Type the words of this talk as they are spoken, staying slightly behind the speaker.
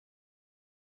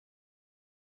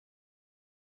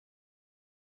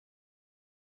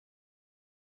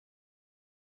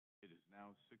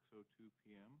now 6:02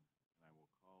 p.m. and I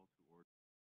will call to order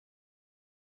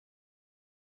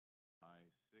July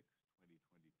 6,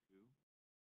 2022.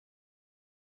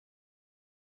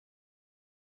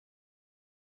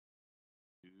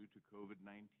 Due to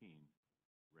COVID-19,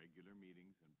 regular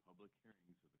meetings and public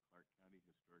hearings of the Clark County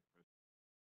Historic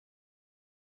Preservation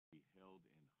will be held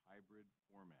in hybrid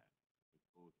format with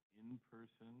both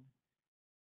in-person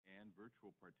and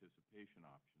virtual participation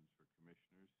options for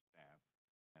commissioners, staff,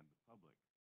 and the public.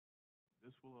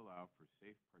 This will allow for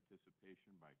safe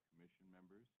participation by commission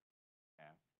members,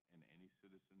 staff, and any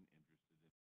citizen interested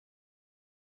in.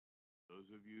 Those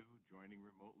of you joining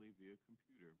remotely via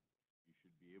computer, you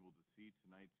should be able to see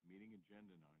tonight's meeting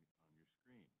agenda on your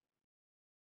screen.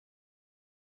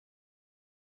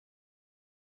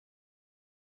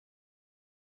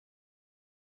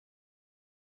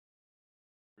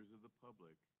 Members of the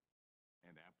public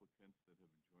and applicants that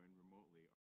have joined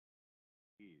remotely are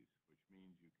these, which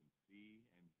means you can see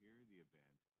and hear the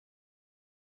event,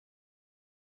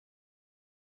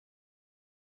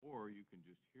 or you can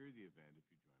just hear the event if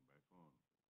you join by phone.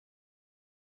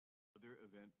 Other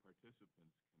event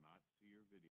participants cannot see your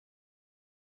video,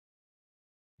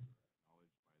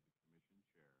 acknowledged by the commission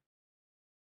chair.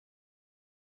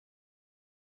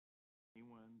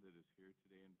 Anyone that is here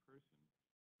today in person,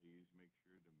 please make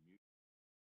sure to mute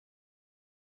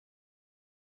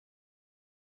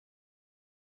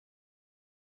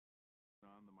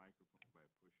on the microphone by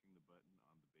pushing the button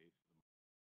on the base of the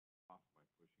microphone, off by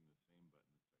pushing the same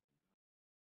button a second time.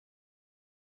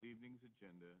 This evening's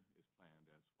agenda is planned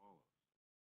as follows: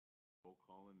 roll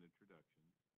call and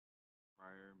introduction,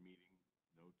 prior meeting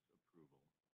notes approval,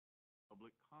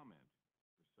 public comment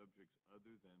for subjects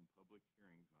other than public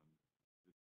hearings on this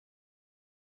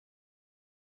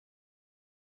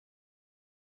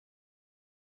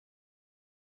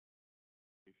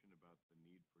about the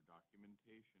need for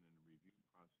documentation and review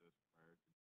process prior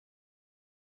to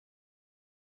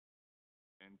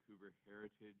Vancouver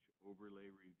Heritage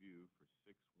Overlay Review for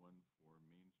 614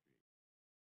 Main Street.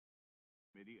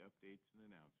 Committee updates and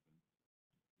announcements,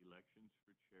 elections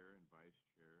for chair and vice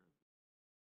chair,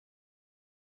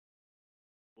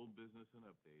 old business and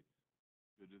updates,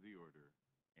 good of the order,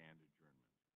 and adjournment.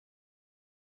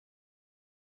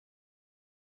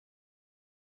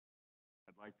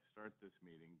 I'd like to start this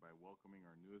meeting by welcoming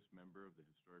our newest member of the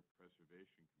Historic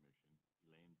Preservation Commission,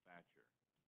 Elaine Thatcher.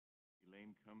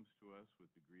 Elaine comes to us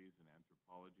with degrees in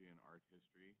anthropology and art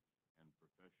history and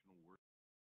professional work at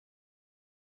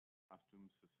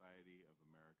Costume Society of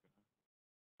America,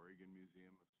 Oregon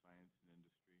Museum of Science and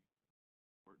Industry,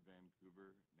 Fort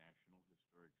Vancouver National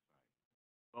Historic Site.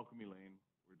 Welcome, Elaine.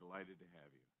 We're delighted to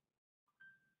have you.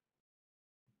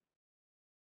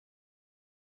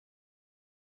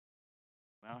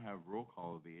 Now have roll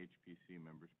call of the HPC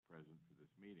members present for this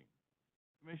meeting.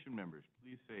 Commission members,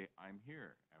 please say, "I'm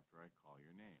here," after I call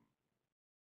your name.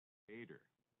 Bader.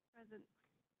 Present.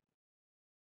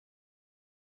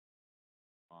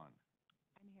 Vaughn.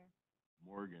 I'm here.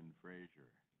 Morgan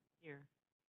Frazier. Here.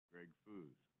 Greg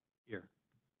Foos. Here.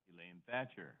 Elaine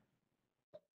Thatcher.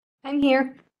 I'm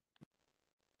here.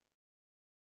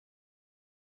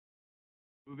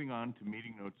 Moving on to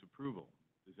meeting notes approval.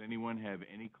 Does anyone have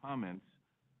any comments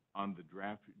on the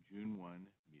draft June 1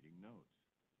 meeting notes?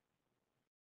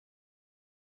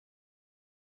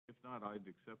 If not, I'd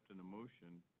accept an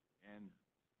motion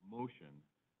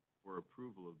for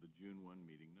approval of the June 1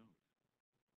 meeting notes.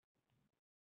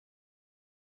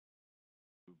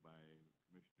 Moved by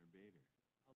Commissioner Bader.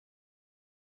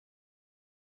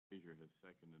 Frazier has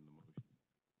seconded the motion.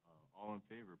 All in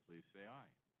favor, please say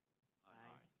aye.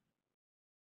 Aye.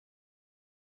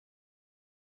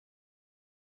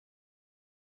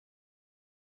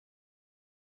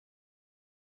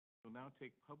 We'll now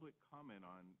take public comment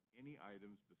on any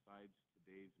items besides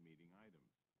today's meeting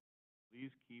items.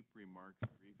 Please keep remarks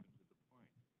brief and to the point.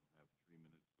 You'll have 3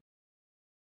 minutes.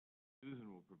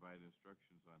 Susan will provide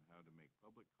instructions on how to make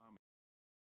public comment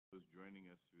for those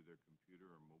joining us through their computer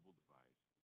or mobile device,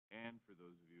 and for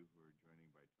those of you who are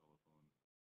joining by telephone.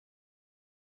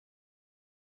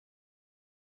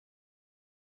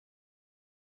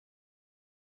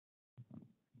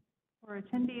 For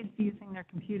attendees using their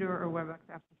computer or WebEx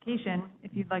application,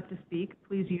 if you'd like to speak,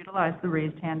 please utilize the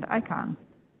raised hand icon.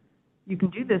 You can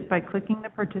do this by clicking the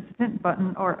participant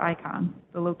button or icon,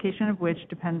 the location of which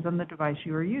depends on the device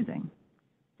you are using.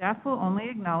 Staff will only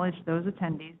acknowledge those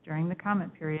attendees during the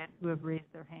comment period who have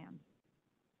raised their hands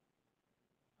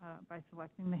by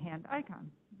selecting the hand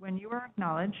icon. When you are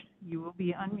acknowledged, you will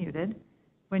be unmuted.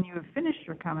 When you have finished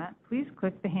your comment, please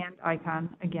click the hand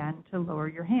icon again to lower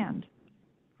your hand.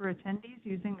 For attendees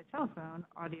using the telephone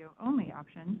audio-only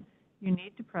option, you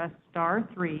need to press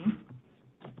 *3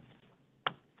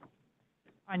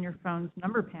 on your phone's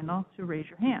number panel to raise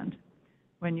your hand.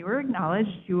 When you are acknowledged,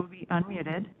 you will be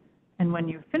unmuted, and when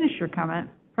you finish your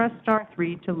comment, press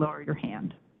 *3 to lower your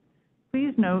hand.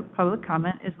 Please note, public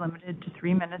comment is limited to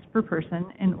 3 minutes per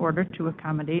person in order to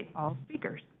accommodate all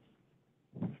speakers.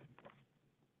 And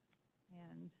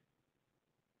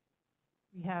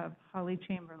we have Holly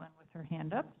Chamberlain with her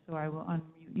hand up, so I will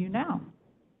unmute you now.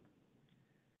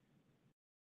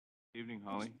 Good evening,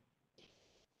 Holly.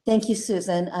 Thank you,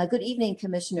 Susan. Good evening,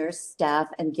 commissioners, staff,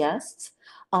 and guests.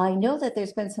 I know that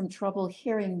there's been some trouble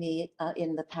hearing me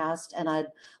in the past, and I'd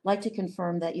like to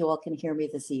confirm that you all can hear me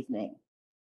this evening.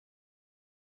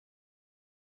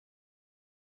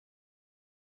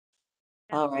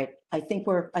 All right, I think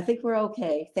we're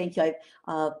okay. Thank you.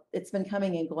 It's been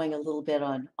coming and going a little bit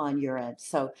on your end,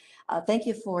 so thank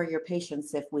you for your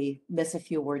patience if we miss a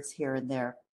few words here and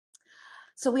there.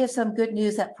 So we have some good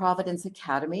news at Providence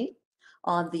Academy.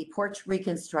 On the porch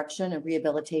reconstruction and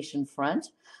rehabilitation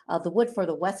front, the wood for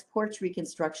the west porch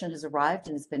reconstruction has arrived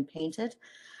and has been painted.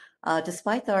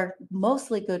 Despite our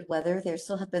mostly good weather, there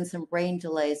still have been some rain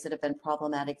delays that have been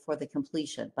problematic for the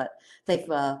completion, but they've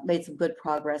made some good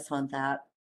progress on that.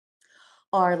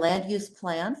 Our land use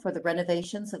plan for the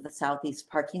renovations of the southeast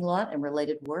parking lot and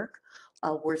related work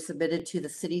were submitted to the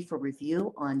city for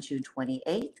review on June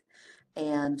 28th,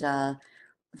 and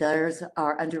those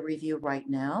are under review right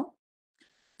now.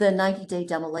 The 90-day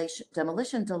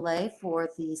demolition delay for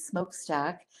the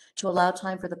smokestack to allow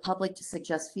time for the public to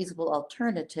suggest feasible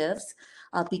alternatives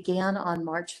began on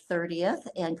March 30th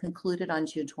and concluded on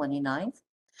June 29th.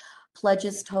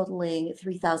 Pledges totaling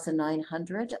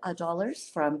 $3,900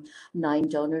 from 9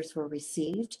 donors were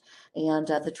received, and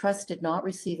the trust did not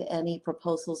receive any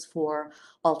proposals for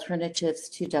alternatives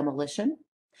to demolition,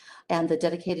 and the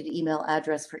dedicated email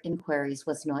address for inquiries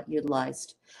was not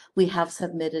utilized. We have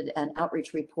submitted an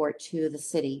outreach report to the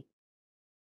city.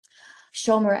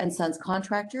 Schomer and Sons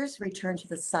Contractors returned to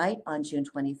the site on June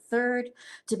 23rd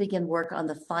to begin work on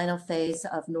the final phase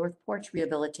of North Porch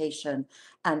rehabilitation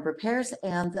and repairs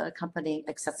and the accompanying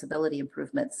accessibility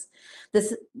improvements.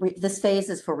 This phase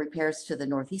is for repairs to the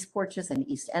northeast porches and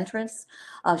east entrance.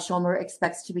 Schomer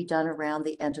expects to be done around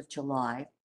the end of July.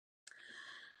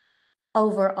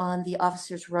 Over on the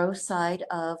Officers Row side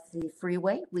of the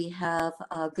freeway, we have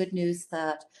good news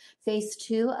that phase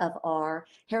 2 of our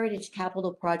Heritage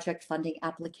Capital Project funding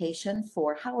application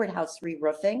for Howard House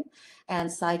re-roofing and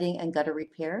siding and gutter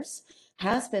repairs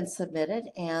has been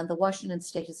submitted, and the Washington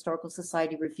State Historical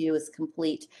Society review is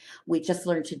complete. We just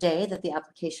learned today that the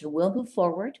application will move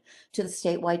forward to the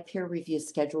statewide peer review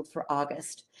scheduled for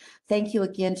August. Thank you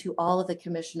again to all of the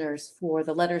commissioners for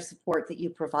the letter of support that you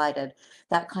provided.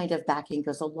 That kind of backing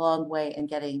goes a long way in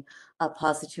getting a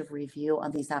positive review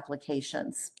on these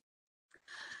applications.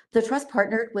 The trust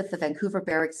partnered with the Vancouver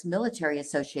Barracks Military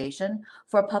Association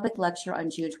for a public lecture on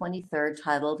June 23rd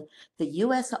titled The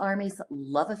U.S. Army's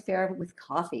Love Affair with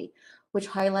Coffee, which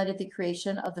highlighted the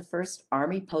creation of the first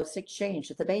Army Post Exchange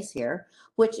at the base here,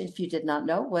 which, if you did not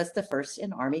know, was the first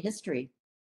in Army history.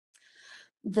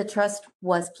 The trust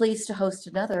was pleased to host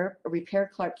another Repair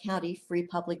Clark County free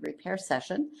public repair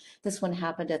session. This one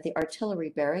happened at the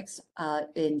Artillery Barracks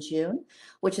in June,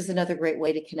 which is another great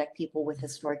way to connect people with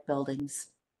historic buildings.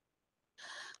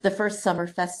 The first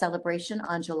Summerfest celebration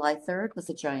on July 3rd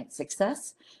was a giant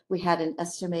success. We had an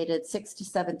estimated 6,000 to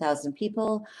 7,000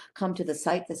 people come to the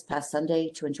site this past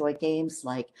Sunday to enjoy games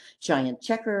like giant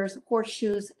checkers,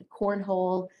 horseshoes,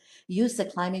 cornhole, use the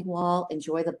climbing wall,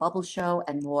 enjoy the bubble show,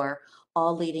 and more,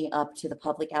 all leading up to the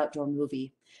public outdoor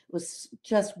movie. It was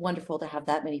just wonderful to have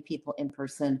that many people in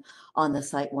person on the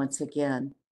site once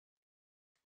again.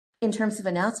 In terms of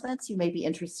announcements, you may be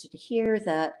interested to hear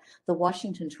that the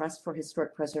Washington Trust for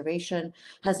Historic Preservation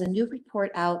has a new report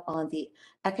out on the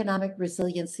economic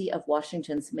resiliency of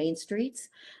Washington's main streets,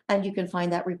 and you can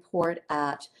find that report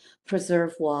at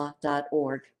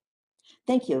preservewa.org.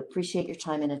 Thank you. Appreciate your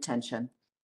time and attention.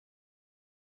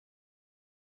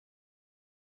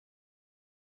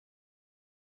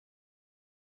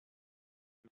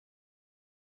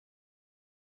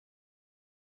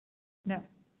 No.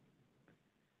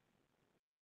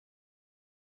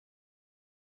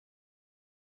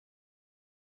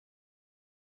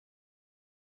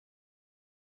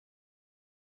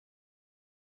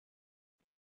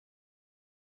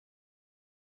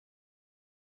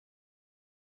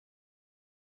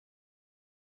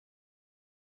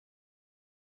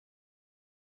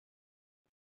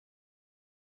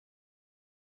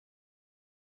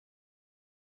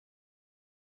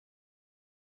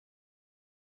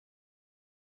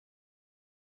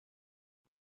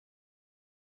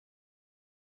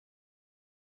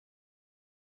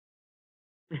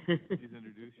 Please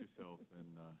introduce yourself, and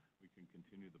we can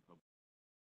continue the public.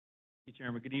 Mr.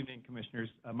 Chairman, good evening, Commissioners.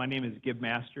 My name is Gib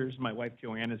Masters. My wife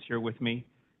Joanne is here with me,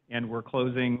 and we're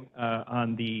closing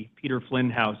on the Peter Flynn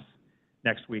House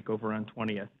next week over on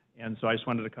 20th. And so I just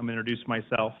wanted to come introduce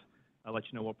myself. I'll let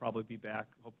you know we'll probably be back,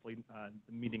 hopefully,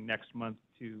 the meeting next month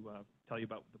to tell you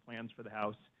about the plans for the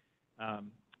house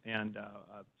and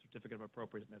a certificate of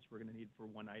appropriateness we're going to need for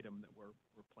one item that we're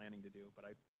planning to do. But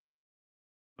I'm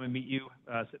going to meet you,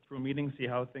 sit through a meeting, see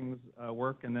how things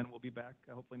work, and then we'll be back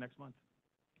hopefully next month.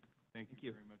 Thank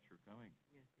you very much for coming.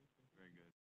 Very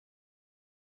good.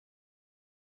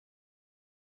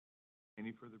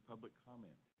 Any further public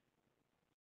comment?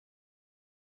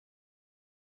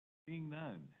 Seeing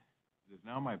none, it is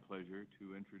now my pleasure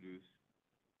to introduce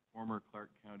former Clark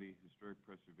County Historic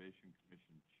Preservation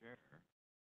Commission Chair,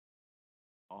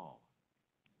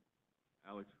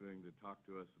 Alex is going to talk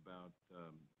to us about the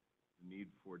need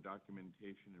for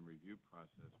documentation and review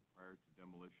process prior to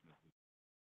demolition of the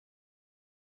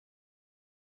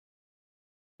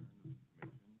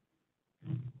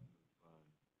commission.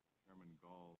 Chairman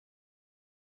Gall.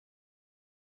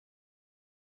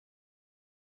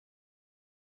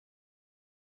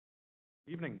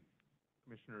 Evening,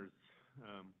 Commissioners.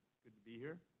 Good to be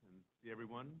here and see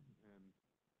everyone. And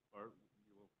Bart,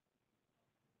 you will.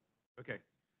 Okay.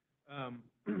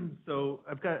 So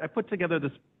I put together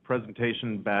this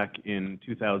presentation back in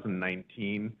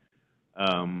 2019,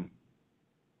 and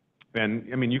I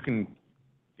mean you can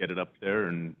get it up there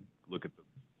and look at the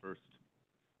first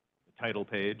title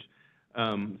page.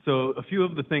 So a few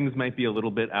of the things might be a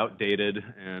little bit outdated,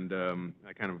 and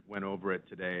I kind of went over it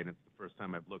today, and it's the first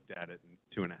time I've looked at it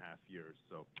in 2.5 years.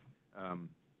 So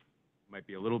might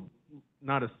be a little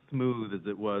not as smooth as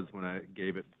it was when I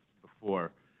gave it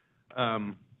before.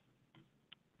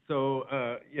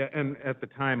 Yeah, and at the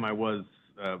time I was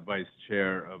vice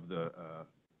chair of the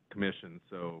commission,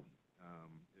 so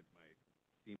it might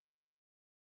seem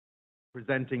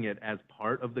presenting it as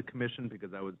part of the commission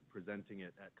because I was presenting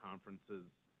it at conferences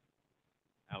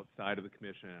outside of the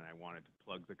commission, and I wanted to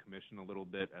plug the commission a little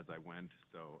bit as I went.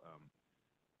 So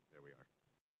there we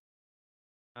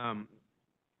are.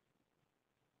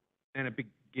 And it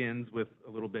begins with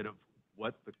a little bit of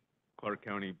what the Clark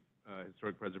County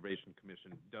Historic Preservation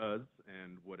Commission does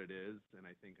and what it is, and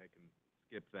I think I can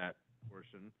skip that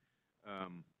portion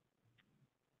of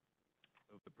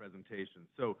the presentation.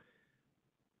 So,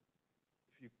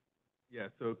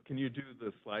 so can you do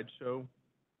the slideshow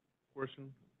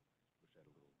portion? Wish I had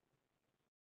a little.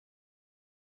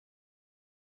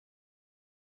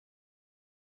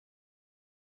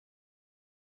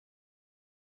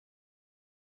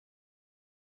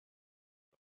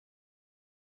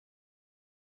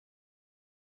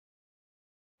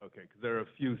 Okay, because there are a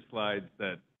few slides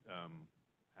that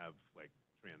have like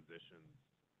transitions.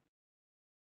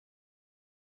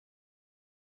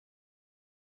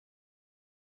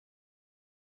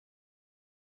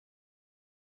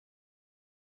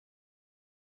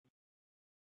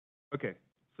 Okay,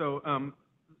 so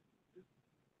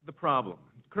the problem.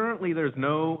 Currently, there's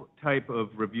no type of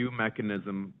review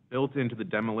mechanism built into the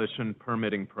demolition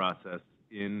permitting process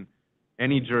in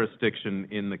any jurisdiction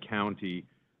in the county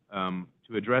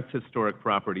to address historic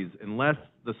properties unless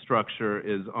the structure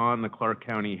is on the Clark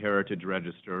County Heritage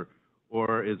Register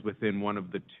or is within one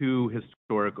of the 2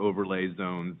 historic overlay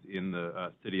zones in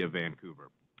the city of Vancouver.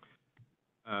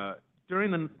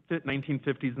 During the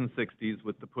 1950s and 60s,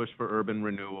 with the push for urban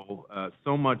renewal,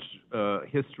 so much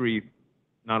history,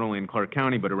 not only in Clark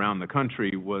County but around the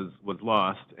country, was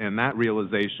lost, and that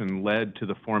realization led to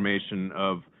the formation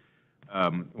of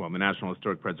the National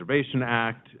Historic Preservation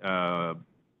Act,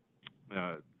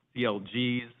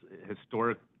 CLGs,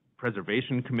 historic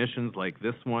preservation commissions like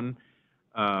this one,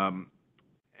 and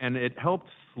it helped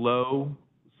slow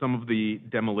some of the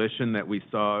demolition that we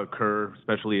saw occur,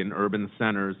 especially in urban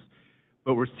centers.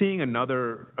 But we're seeing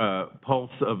another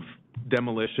pulse of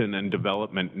demolition and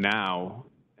development now,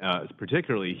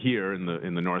 particularly here in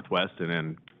the Northwest, and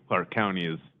then Clark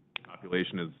County's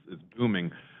population is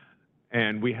booming.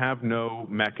 And we have no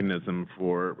mechanism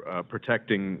for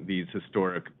protecting these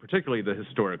historic, particularly the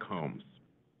historic homes.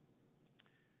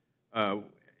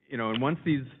 You know, and once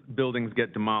these buildings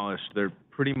get demolished, they're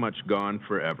pretty much gone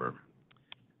forever.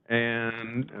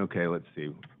 And, okay, let's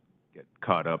see, get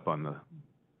caught up on the...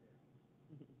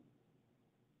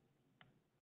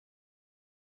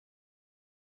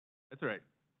 That's all right.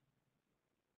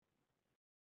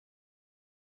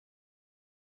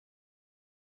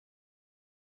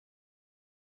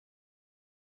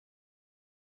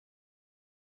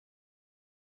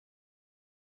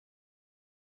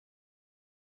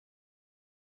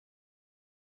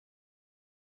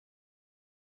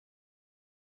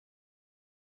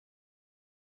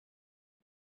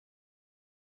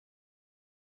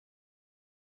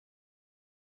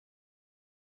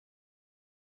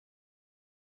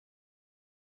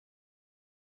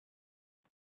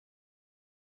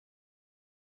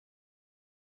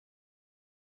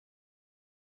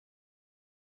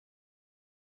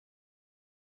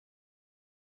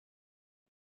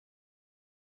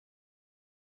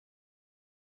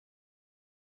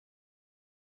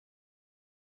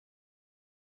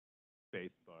 space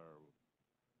bar.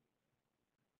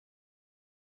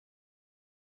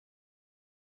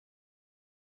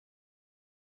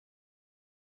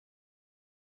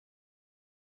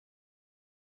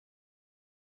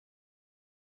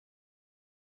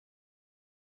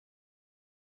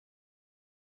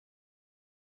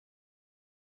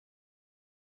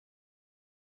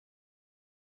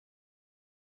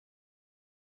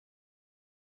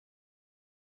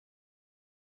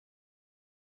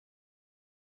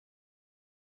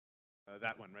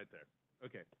 That one right there.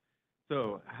 Okay.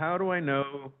 So how do I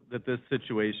know that this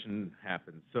situation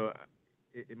happened? So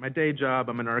in my day job,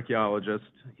 I'm an archaeologist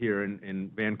here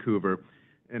in Vancouver,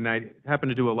 and I happen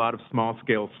to do a lot of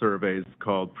small-scale surveys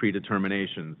called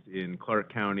predeterminations in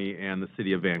Clark County and the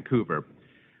city of Vancouver.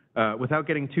 Without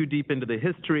getting too deep into the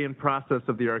history and process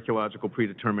of the archaeological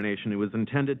predetermination, it was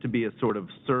intended to be a sort of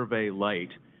survey light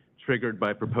triggered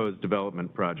by proposed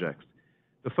development projects.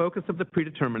 The focus of the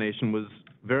predetermination was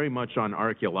very much on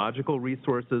archaeological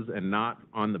resources and not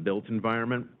on the built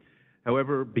environment.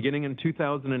 However, beginning in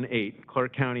 2008,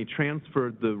 Clark County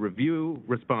transferred the review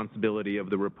responsibility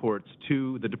of the reports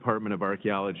to the Department of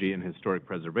Archaeology and Historic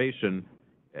Preservation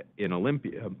in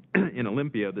Olympia,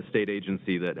 the state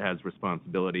agency that has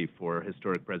responsibility for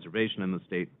historic preservation in the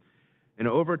state. And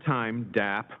over time,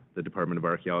 DAP, the Department of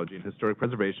Archaeology and Historic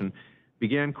Preservation,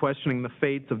 began questioning the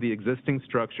fates of the existing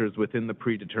structures within the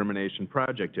predetermination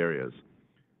project areas.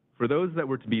 For those that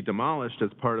were to be demolished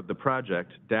as part of the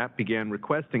project, DAP began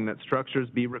requesting that structures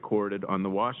be recorded on the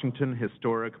Washington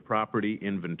Historic Property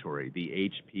Inventory,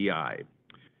 the HPI.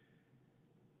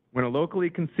 When a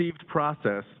locally conceived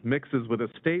process mixes with a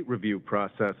state review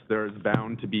process, there is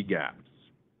bound to be gaps.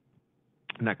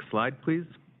 Next slide, please.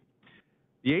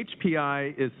 The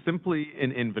HPI is simply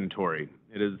an inventory.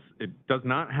 It does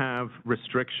not have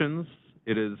restrictions.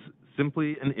 It is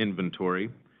simply an inventory.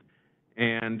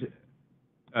 And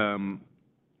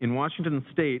in Washington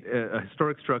state, a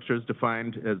historic structure is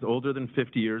defined as older than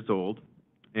 50 years old.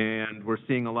 And we're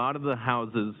seeing a lot of the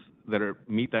houses that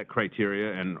meet that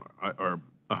criteria and are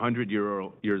 100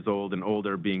 years old and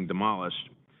older being demolished.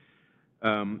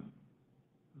 The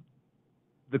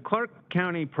Clark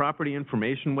County Property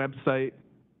Information website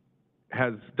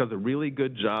does a really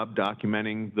good job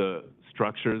documenting the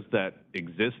structures that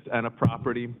exist at a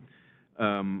property.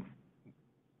 And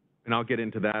I'll get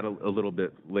into that a little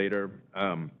bit later.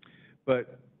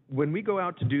 But when we go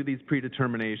out to do these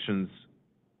predeterminations,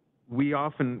 we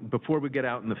often, before we get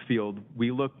out in the field,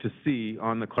 we look to see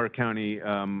on the Clark County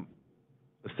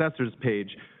assessor's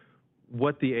page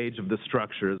what the age of the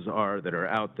structures are that are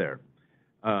out there.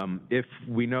 If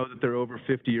we know that they're over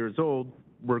 50 years old,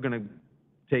 we're going to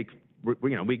take,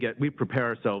 we prepare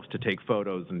ourselves to take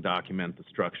photos and document the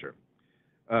structure.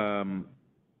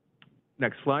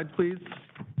 Next slide, please.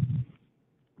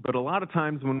 But a lot of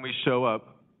times when we show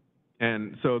up,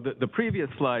 and so the previous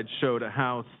slide showed a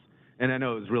house, and I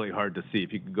know it was really hard to see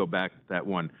if you could go back to that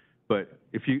one, but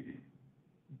if you,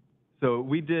 so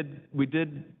we did,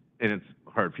 and it's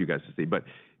hard for you guys to see, but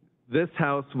this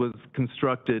house was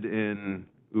constructed in,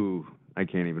 I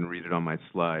can't even read it on my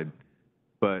slide,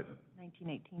 but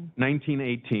 1918.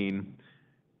 1918,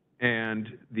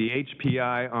 and the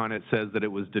HPI on it says that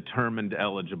it was determined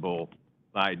eligible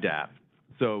by DAP.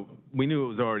 So we knew it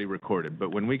was already recorded,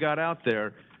 but when we got out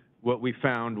there, what we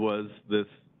found was this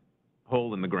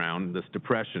hole in the ground, this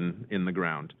depression in the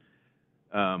ground.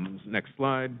 Next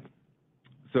slide.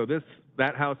 So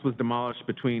that house was demolished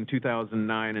between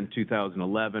 2009 and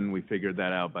 2011. We figured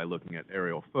that out by looking at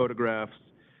aerial photographs.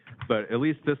 But at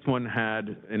least this one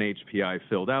had an HPI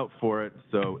filled out for it,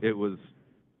 so it was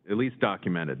at least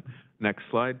documented. Next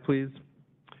slide, please.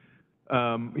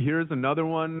 Here's another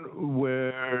one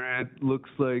where it looks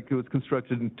like it was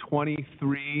constructed in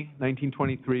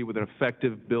 1923 with an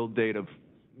effective build date of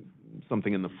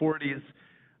something in the 40s.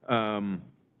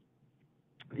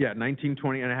 Yeah,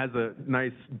 1920, and it has a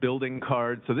nice building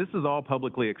card. So this is all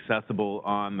publicly accessible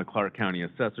on the Clark County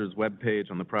Assessor's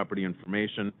webpage on the property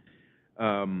information.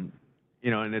 And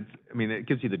it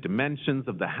gives you the dimensions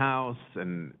of the house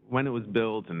and when it was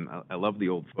built, and I love the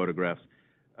old photographs.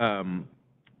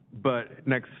 But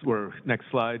next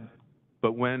slide.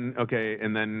 But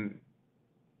and then,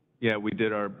 yeah, we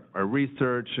did our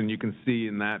research, and you can see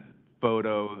in that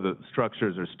photo the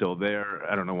structures are still there.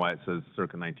 I don't know why it says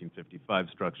circa 1955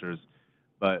 structures,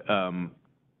 but that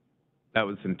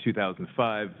was in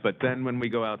 2005. But then when we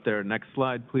go out there, next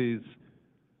slide, please.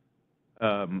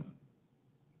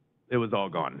 It was all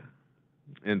gone.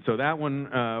 And so that one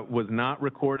was not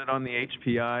recorded on the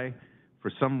HPI.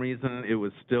 For some reason, it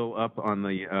was still up on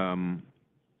the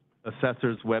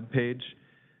assessor's webpage.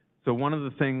 So one of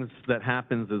the things that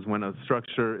happens is when a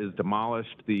structure is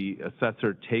demolished, the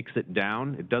assessor takes it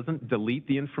down. It doesn't delete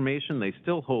the information. They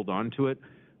still hold on to it,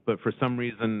 but for some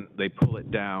reason they pull it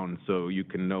down so you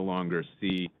can no longer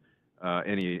see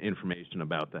any information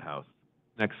about the house.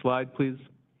 Next slide, please.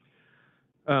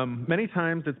 Many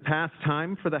times it's past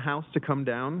time for the house to come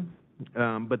down,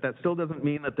 but that still doesn't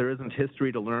mean that there isn't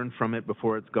history to learn from it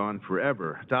before it's gone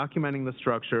forever. Documenting the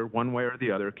structure, one way or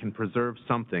the other, can preserve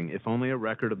something, if only a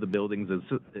record of the building's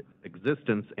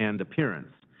existence and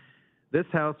appearance. This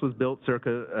house was built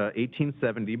circa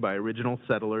 1870 by original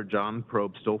settler John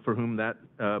Probstel, for whom that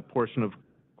portion of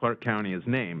Clark County is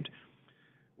named.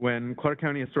 When Clark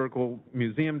County Historical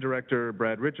Museum Director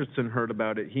Brad Richardson heard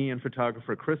about it, he and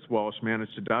photographer Chris Walsh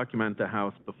managed to document the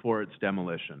house before its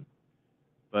demolition.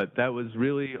 But that was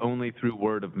really only through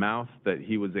word of mouth that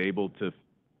he was able to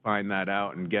find that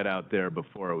out and get out there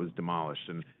before it was demolished.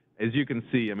 And as you can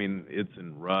see, I mean, it's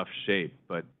in rough shape,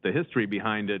 but the history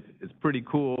behind it is pretty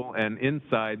cool. And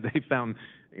inside, they found,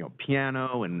 you know,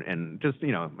 piano and just,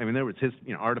 you know, I mean, there was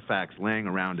artifacts laying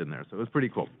around in there, so it was pretty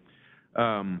cool.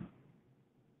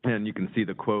 And you can see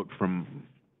the quote from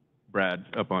Brad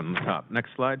up on the top. Next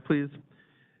slide, please.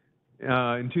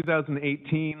 In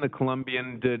 2018, the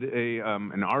Columbian did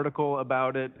an article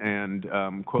about it and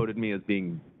quoted me as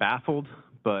being baffled,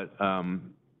 but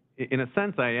in a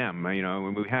sense, I am. You know,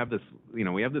 when we have this, you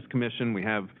know, we have this commission, we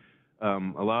have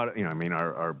a lot of, you know, I mean,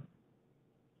 our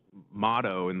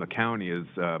motto in the county is,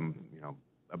 you know,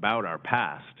 about our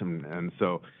past, and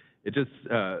so it just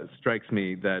strikes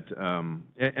me that,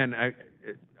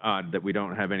 odd that we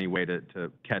don't have any way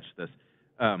to catch this.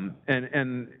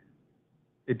 And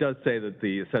it does say that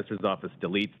the assessor's office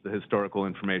deletes the historical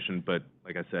information, but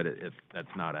like I said, that's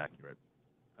not accurate.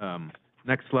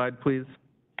 Next slide, please.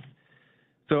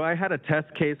 So I had a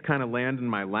test case kind of land in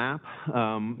my lap.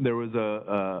 There was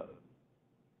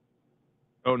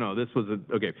oh no, this was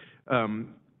okay.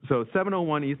 So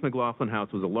 701 East McLaughlin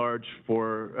House was a large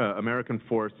American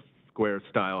Four Square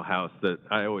style house that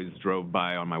I always drove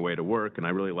by on my way to work, and I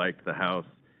really liked the house.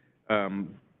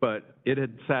 But it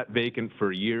had sat vacant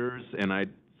for years, and I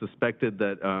suspected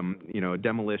that, you know, a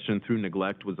demolition through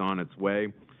neglect was on its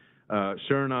way.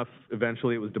 Sure enough,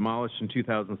 eventually it was demolished in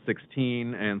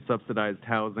 2016, and subsidized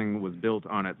housing was built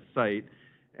on its site.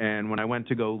 And when I went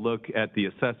to go look at the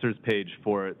assessor's page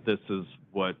for it, this is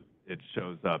what it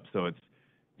shows up. So it's,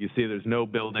 you see there's no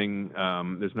building,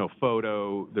 there's no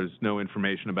photo, there's no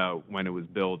information about when it was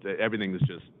built. Everything is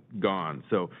just gone.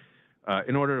 So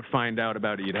in order to find out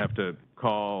about it, you'd have to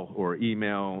call or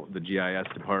email the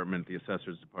GIS department, the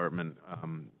assessor's department,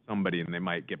 somebody, and they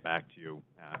might get back to you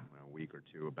a week or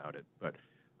two about it. But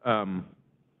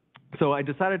so I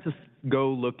decided to go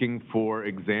looking for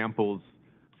examples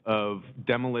of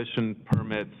demolition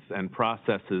permits and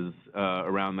processes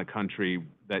around the country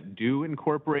that do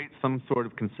incorporate some sort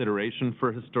of consideration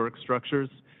for historic structures.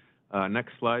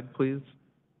 Next slide, please.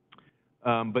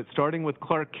 But starting with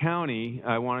Clark County,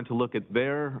 I wanted to look at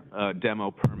their demo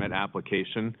permit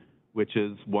application, which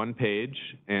is one page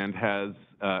and has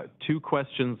 2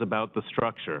 questions about the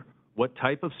structure. What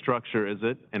type of structure is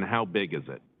it, and how big is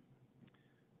it?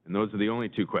 And those are the only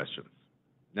 2 questions.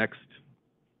 Next.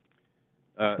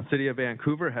 City of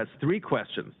Vancouver has 3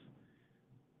 questions: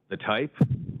 the type,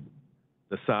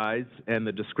 the size, and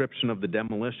the description of the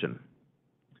demolition.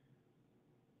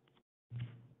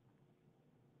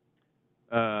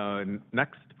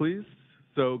 Next, please.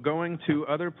 So going to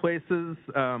other places,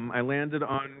 I landed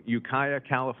on Ukiah,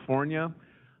 California,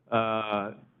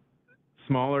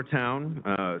 smaller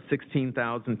town,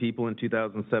 16,000 people in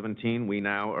 2017. We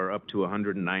now are up to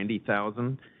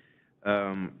 190,000.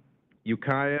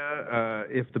 Ukiah,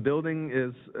 if the building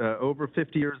is over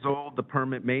 50 years old, the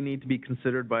permit may need to be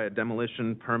considered by a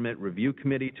demolition permit review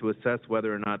committee to assess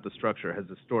whether or not the structure has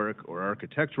historic or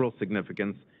architectural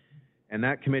significance. And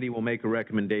that committee will make a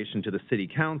recommendation to the city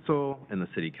council, and the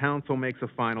city council makes a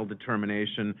final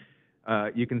determination.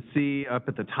 You can see up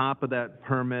at the top of that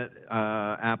permit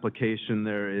application,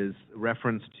 there is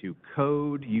reference to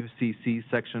code, UCC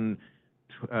section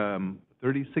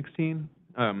 3016.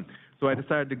 So I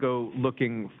decided to go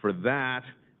looking for that,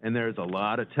 and there's a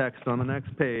lot of text on the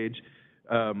next page.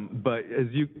 But as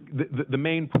the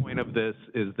main point of this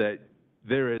is that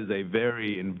there is a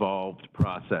very involved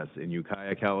process in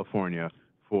Ukiah, California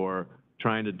for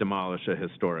trying to demolish a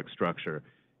historic structure,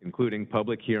 including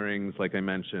public hearings, like I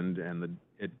mentioned, and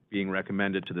it being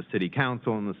recommended to the city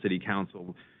council, and the city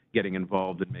council getting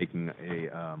involved in making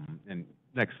a, and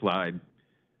next slide.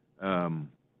 And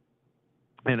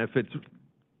if it's,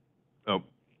 oh,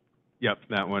 yep,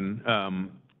 that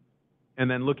one. And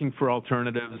then looking for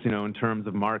alternatives, you know, in terms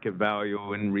of market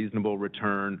value and reasonable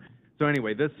return. So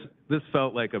anyway, this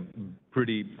felt like a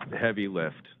pretty heavy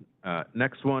lift.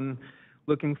 Next one,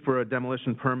 looking for a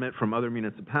demolition permit from other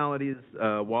municipalities.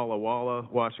 Walla Walla,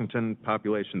 Washington,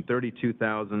 population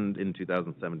 32,000 in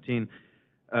 2017.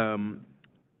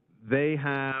 They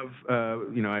have,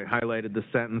 you know, I highlighted the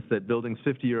sentence that buildings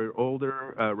 50 or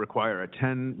older require a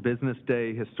 10 business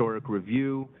day historic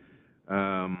review.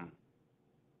 And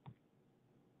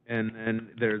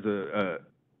then there's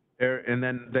and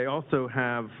then they also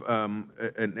have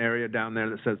an area down there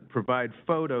that says provide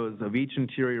photos of each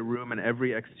interior room and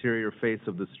every exterior face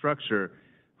of the structure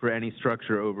for any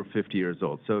structure over 50 years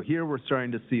old. So here we're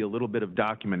starting to see a little bit of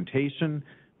documentation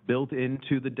built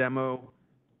into the demo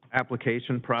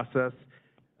application process,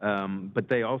 but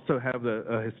they also have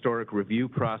a historic review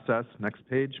process. Next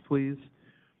page, please.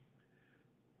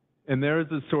 And there is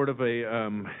a sort of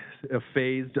a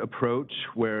phased approach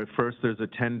where first there's a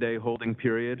 10-day holding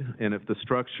period, and if the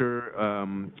structure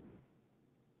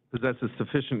possesses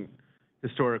sufficient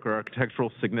historic or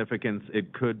architectural significance,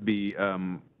 it could be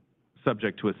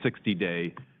subject to a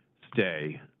 60-day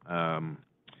stay.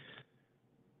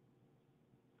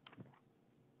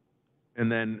 And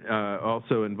then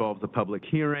also involves a public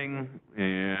hearing,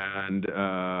 and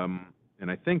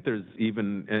I think there's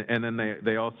even, and then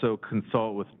they also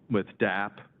consult with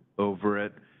DAP over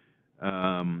it.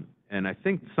 And I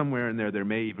think somewhere in there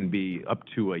may even be up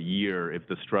to a year if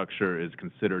the structure is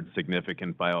considered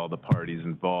significant by all the parties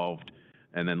involved,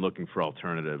 and then looking for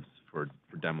alternatives for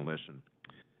demolition.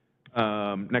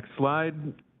 Next slide.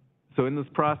 So in this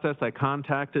process, I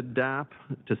contacted DAP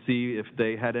to see if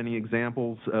they had any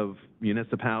examples of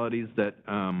municipalities that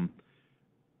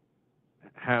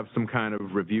have some kind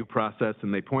of review process,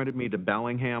 and they pointed me to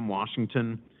Bellingham,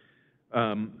 Washington.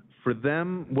 For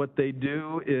them, what they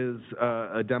do is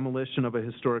a demolition of a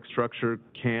historic structure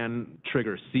can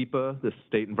trigger SEPA, the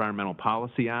State Environmental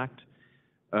Policy Act.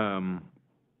 SEPA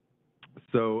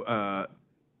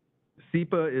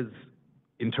is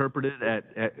interpreted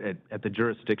at the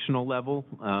jurisdictional level.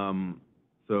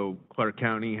 So Clark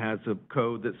County has a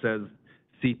code that says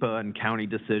SEPA and county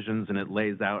decisions, and it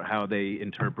lays out how they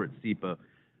interpret SEPA.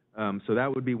 So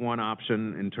that would be one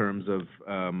option in terms of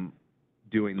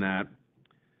doing that.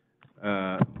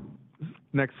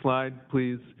 Next slide,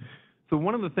 please. So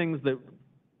one of the things that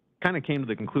kind of came to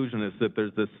the conclusion is that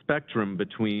there's this spectrum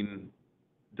between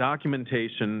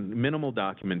documentation, minimal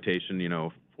documentation, you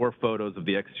know, 4 photos of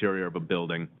the exterior of a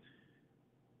building,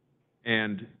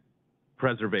 and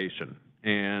preservation.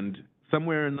 And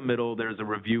somewhere in the middle, there's a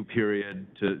review period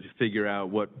to figure out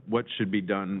what should be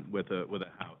done with a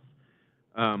house.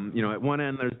 You know, at one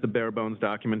end, there's the bare bones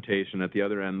documentation. At the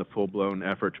other end, the full-blown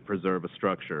effort to preserve a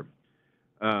structure.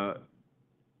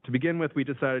 To begin with, we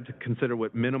decided to consider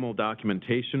what minimal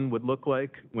documentation would look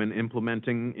like when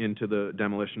implementing into the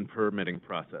demolition permitting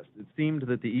process. It seemed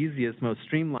that the easiest, most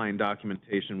streamlined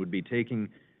documentation would be taking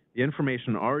the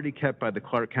information already kept by the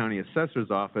Clark County Assessor's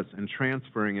Office and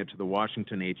transferring it to the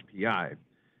Washington HPI.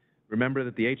 Remember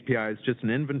that the HPI is just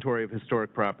an inventory of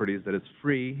historic properties that is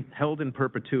free, held in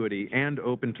perpetuity, and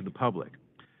open to the public.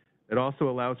 It also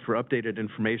allows for updated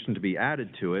information to be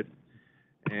added to it,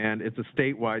 and it's a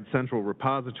statewide central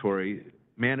repository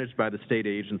managed by the state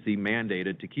agency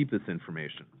mandated to keep this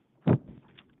information.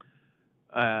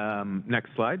 Next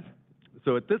slide.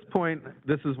 So at this point,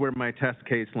 this is where my test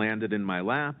case landed in my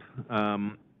lap.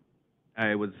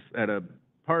 I was at a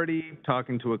party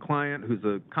talking to a client who's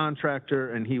a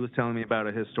contractor, and he was telling me about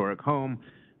a historic home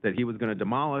that he was going to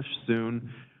demolish soon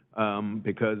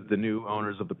because the new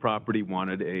owners of the property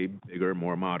wanted a bigger,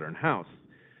 more modern house.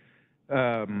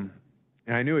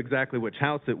 And I knew exactly which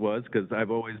house it was because I've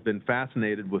always been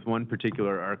fascinated with one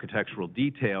particular architectural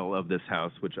detail of this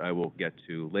house, which I will get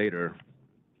to later.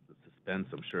 The suspense,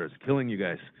 I'm sure, is killing you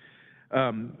guys.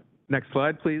 Next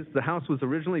slide, please. The house was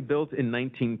originally built in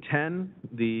 1910.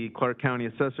 The Clark County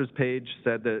Assessor's page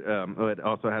said that it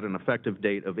also had an effective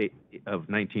date of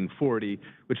 1940,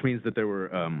 which means that there were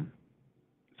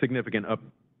significant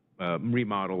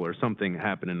remodel or something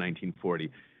happened in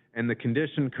 1940. And the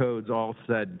condition codes all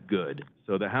said good.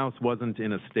 So the house wasn't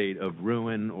in a state of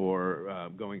ruin or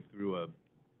going through a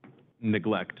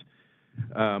neglect.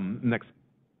 Next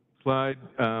slide.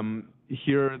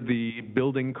 Here are the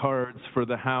building cards for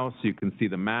the house. You can see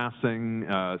the massing,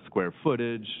 square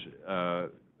footage,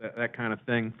 that kind of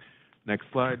thing. Next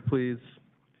slide, please.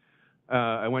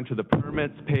 I went to the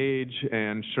permits page,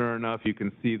 and sure enough, you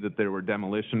can see that there were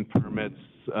demolition permits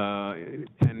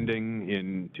pending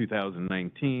in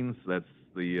 2019. So that's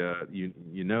the,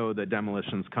 you know the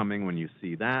demolition's coming when you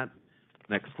see that.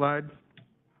 Next slide.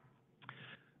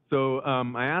 So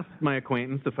I asked my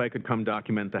acquaintance if I could come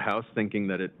document the house, thinking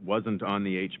that it wasn't on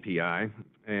the HPI,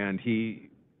 and he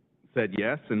said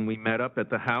yes, and we met up at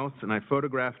the house, and I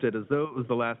photographed it as though it was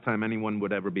the last time anyone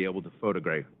would ever be able to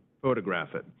photograph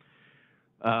it.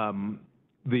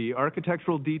 The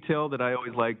architectural detail that I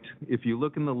always liked, if you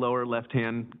look in the lower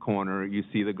left-hand corner, you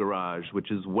see the garage,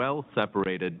 which is well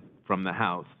separated from the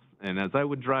house. And as I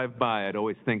would drive by, I'd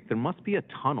always think there must be a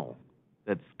tunnel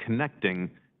that's connecting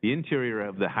the interior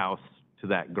of the house to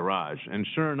that garage. And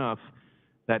sure enough,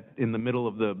 that in the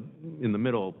middle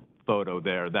photo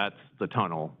there, that's the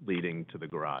tunnel leading to the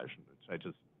garage, which I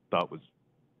just thought was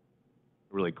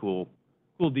a really cool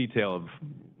detail of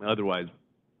otherwise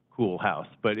cool house.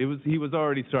 But he was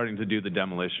already starting to do the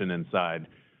demolition inside,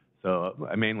 so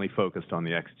I mainly focused on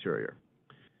the exterior.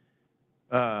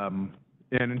 And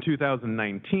in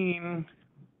 2019,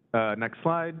 next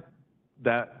slide,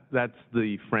 that's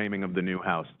the framing of the new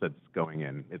house that's going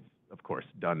in. It's, of course,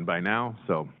 done by now,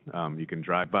 so you can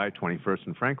drive by 21st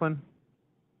and Franklin.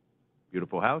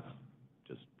 Beautiful house,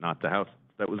 just not the house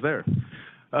that was there.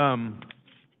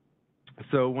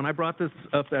 So when I brought this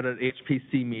up at an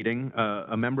HPC meeting,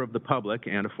 a member of the public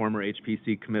and a former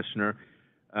HPC commissioner,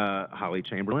 Holly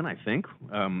Chamberlain, I think,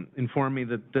 informed me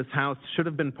that this house should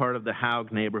have been part of the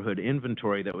Haug neighborhood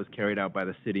inventory that was carried out by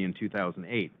the city in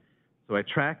 2008. So I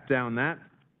tracked down that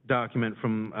document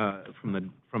from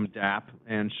DAP,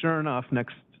 and sure enough,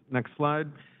 next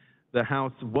slide, the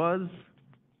house was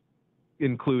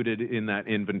included in that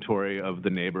inventory of the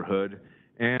neighborhood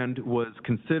and was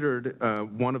considered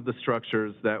one of the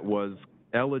structures that was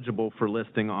eligible for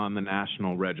listing on the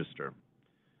National Register,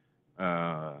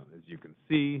 as you can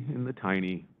see in the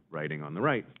tiny writing on the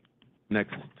right.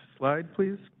 Next slide,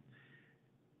 please.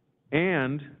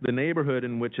 And the neighborhood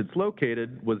in which it's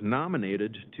located was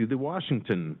nominated to the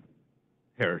Washington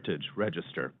Heritage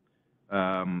Register.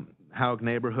 Haug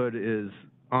neighborhood is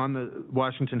on the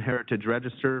Washington Heritage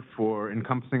Register for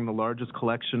encompassing the largest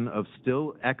collection of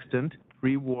still extant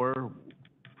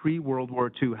pre-World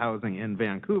War II housing in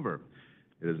Vancouver.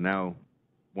 It is now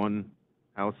one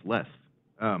house less,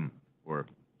 or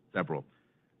several.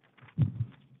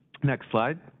 Next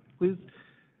slide, please.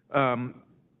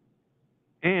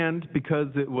 And because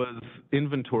it was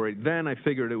inventoried then, I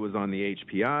figured it was on the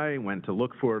HPI, went to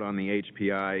look for it on the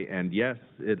HPI, and yes,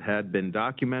 it had been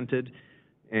documented,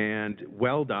 and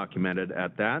well documented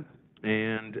at that.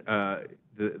 And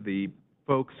the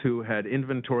folks who had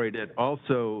inventoried it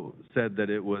also said that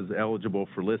it was eligible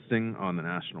for listing on the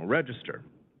National Register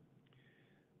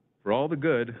for all the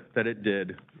good that it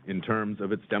did in terms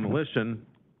of its demolition,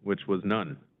 which was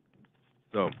none.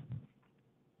 So,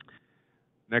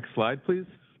 next slide, please.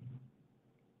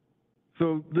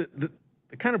 So it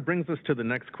kind of brings us to the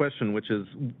next question, which is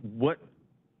what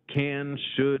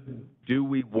do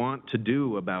we want to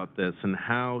do about this, and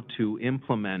how to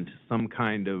implement some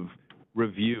kind of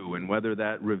review, and whether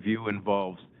that review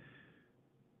involves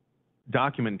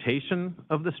documentation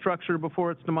of the structure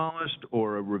before it's demolished,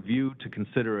 or a review to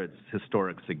consider its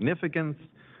historic significance,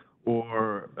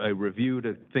 or a review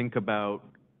to think about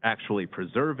actually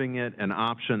preserving it and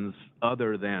options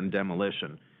other than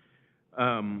demolition.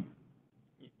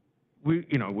 We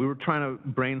were trying to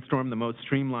brainstorm the most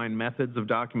streamlined methods of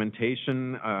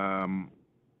documentation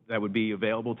that would be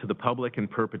available to the public in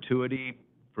perpetuity.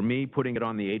 For me, putting it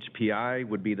on the HPI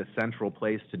would be the central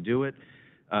place to do it.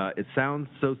 It sounds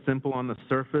so simple on the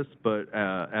surface, but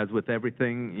as with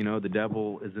everything, the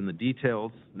devil is in the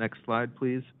details. Next slide,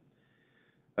 please.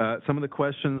 Some of the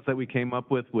questions that we came up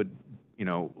with would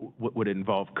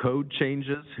involve code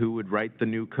changes. Who would write the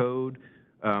new code?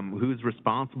 Who's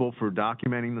responsible for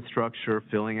documenting the structure,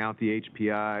 filling out the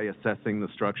HPI, assessing the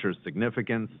structure's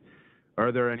significance?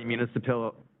 Are there any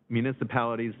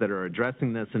municipalities that are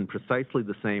addressing this in precisely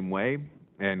the same way?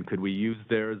 And could we use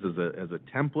theirs as a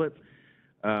template?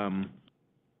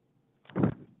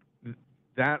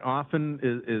 That often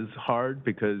is hard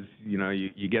because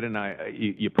you get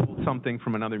you pull something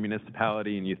from another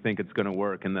municipality and you think it's going to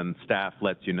work, and then staff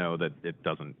lets you know that it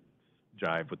doesn't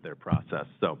jive with their process.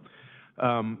 So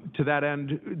to that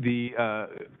end, the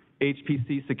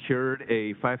HPC secured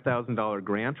a $5,000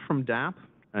 grant from DAP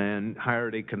and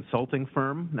hired a consulting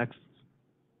firm. Next.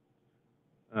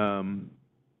 And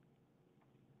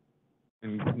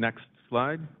next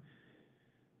slide.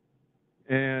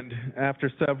 And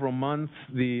after several months,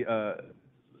 the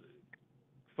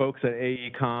folks at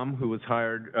AECOM, who was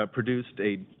hired, produced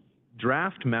a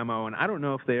draft memo, and I don't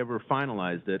know if they ever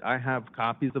finalized it. I have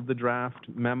copies of the draft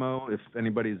memo. If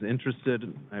anybody's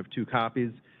interested, I have 2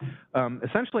 copies.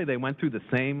 Essentially, they went through the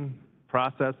same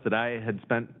process that I had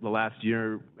spent the last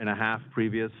year and a half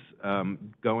previous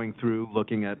going through,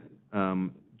 looking at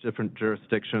different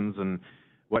jurisdictions and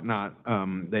whatnot,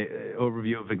 the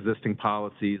overview of existing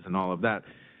policies and all of that.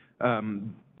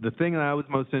 The thing that I was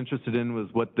most interested in was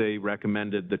what they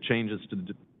recommended, the changes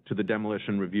to the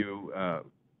demolition review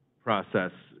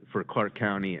process for Clark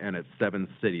County and its 7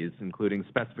 cities, including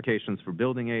specifications for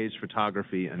building age,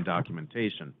 photography, and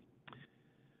documentation.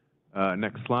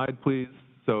 Next slide, please.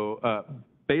 So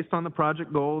based on the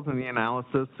project goals and the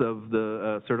analysis of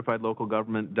the Certified Local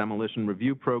Government Demolition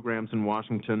Review programs in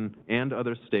Washington and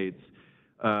other states,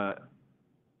 I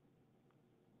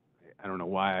don't know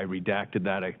why I redacted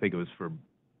that. I think it was for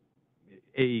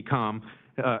AECOM,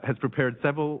 has prepared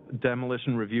several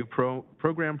demolition review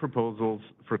program proposals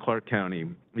for Clark County.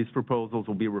 These proposals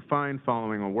will be refined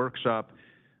following a workshop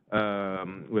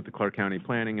with the Clark County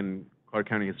Planning and Clark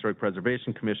County Historic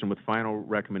Preservation Commission, with final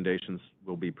recommendations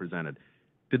will be presented.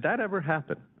 Did that ever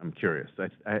happen? I'm curious.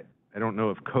 I don't know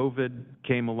if COVID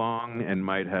came along and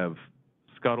might have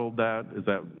scuttled that. Is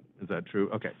that true?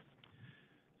 Okay.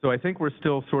 So I think we're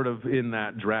still sort of in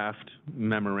that draft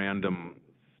memorandum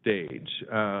stage.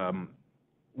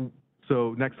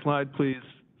 So next slide, please.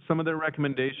 Some of their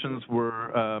recommendations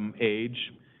were age.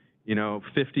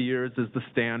 50 years is the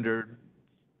standard.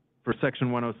 For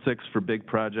Section 106 for big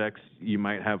projects, you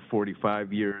might have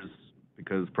 45 years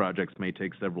because projects may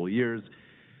take several years.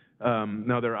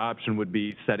 Another option would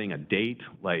be setting a date,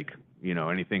 like,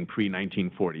 anything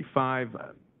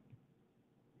pre-1945.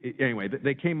 Anyway,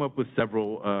 they came up with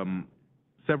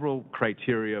several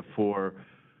criteria for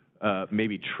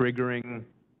maybe triggering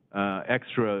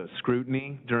extra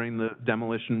scrutiny during the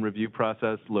demolition review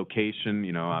process.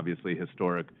 Location, obviously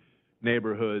historic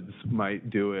neighborhoods might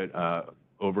do it,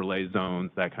 overlay zones,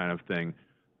 that kind of thing.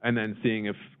 And then seeing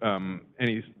if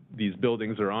any of these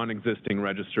buildings are on existing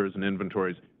registers and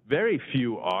inventories. Very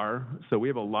few are. So we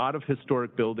have a lot of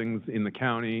historic buildings in the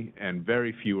county, and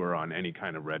very few are on any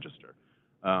kind of register.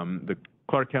 The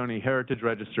Clark County Heritage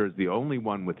Register is the only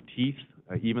one with teeth.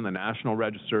 Even the National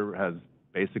Register has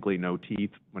basically no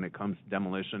teeth when it comes to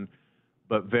demolition.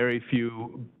 But very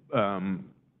few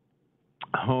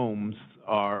homes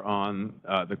are on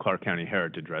the Clark County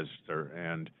Heritage Register,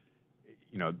 and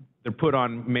they're put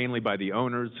on mainly by the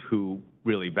owners who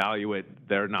really value it.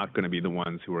 They're not going to be the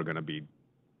ones who are going to be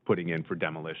putting in for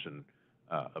demolition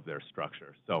of their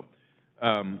structure. So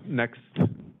next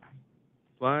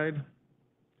slide.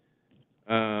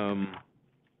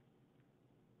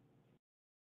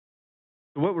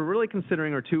 So what we're really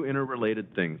considering are 2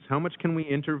 interrelated things. How much can we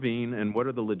intervene, and what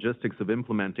are the logistics of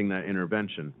implementing that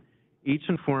intervention? Each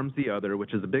informs the other,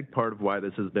 which is a big part of why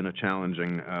this has been a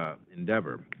challenging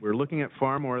endeavor. We're looking at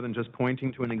far more than just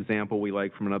pointing to an example we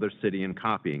like from another city and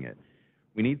copying it.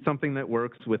 We need something that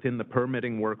works within the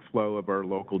permitting workflow of our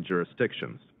local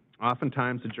jurisdictions.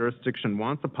 Oftentimes, a jurisdiction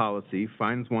wants a policy,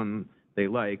 finds one they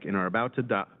like, and are about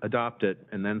to adopt it,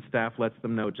 and then staff lets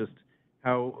them know just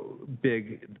how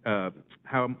big,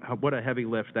 what a heavy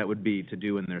lift that would be to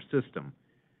do in their system.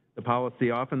 The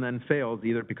policy often then fails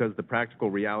either because the practical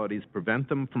realities prevent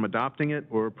them from adopting it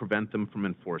or prevent them from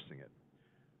enforcing it.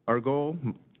 Our goal,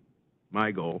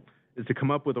 my goal, is to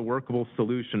come up with a workable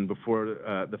solution before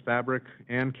the fabric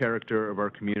and character of our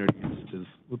communities is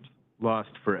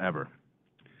lost forever.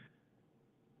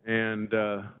 And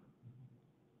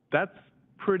that's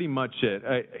pretty much it.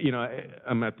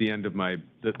 I'm at the end of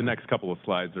the next couple of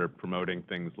slides are promoting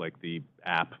things like the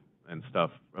app and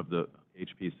stuff of the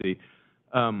HPC.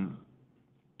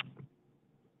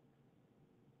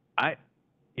 I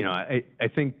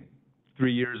think 2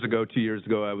 years ago,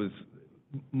 I was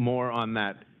more on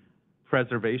that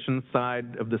preservation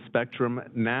side of the spectrum.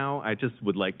 Now, I just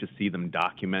would like to see them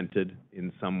documented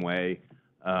in some way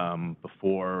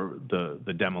before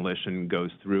the demolition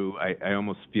goes through. I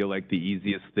almost feel like the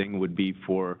easiest thing would be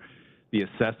for the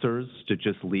assessors to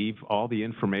just leave all the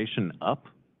information up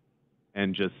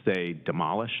and just say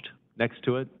demolished next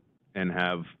to it, and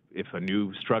have, if a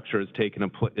new structure has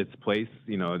taken its place,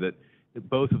 that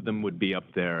both of them would be up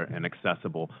there and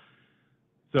accessible.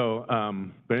 So,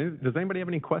 but does anybody have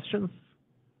any questions?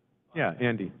 Yeah,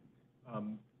 Andy.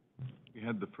 We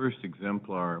had the first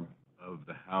exemplar of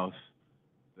the house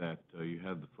that you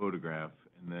had the photograph,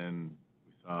 and then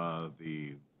we saw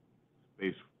the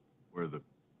space where the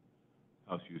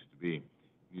house used to be.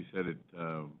 You said it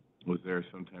was there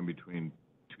sometime between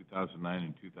 2009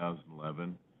 and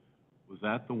 2011. Was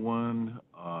that the one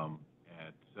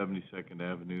at 72nd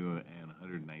Avenue and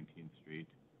 119th Street?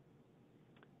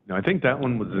 No, I think that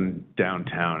one was in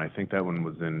downtown. I think that one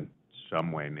was in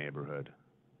Shumway neighborhood.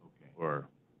 Okay. Or,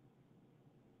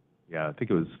 yeah, I think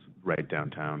it was right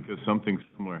downtown. Because something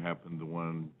similar happened, the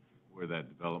one where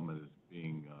that development is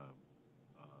being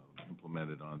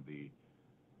implemented on the,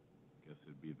 I guess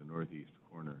it'd be the northeast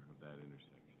corner of that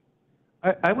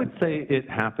intersection. I would say it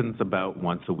happens about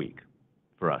once a week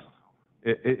for us.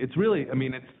 It's really, I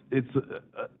mean, it's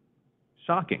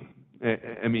shocking.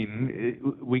 I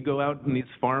mean, we go out in these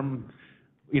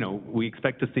we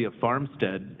expect to see a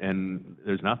farmstead, and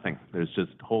there's nothing. There's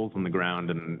just holes in the ground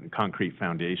and concrete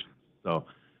foundations. So,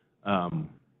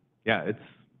 yeah,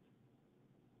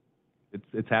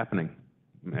 it's happening.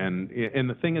 And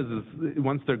the thing is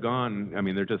once they're gone, I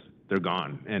mean, they're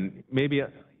gone. And maybe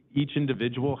each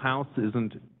individual house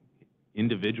isn't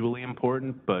individually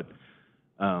important, but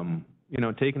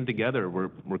taken together,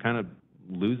 we're kind of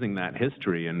losing that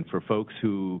history. And for folks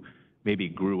who maybe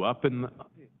grew up in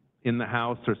the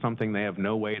house or something, they have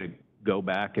no way to go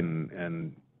back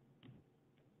and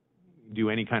do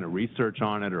any kind of research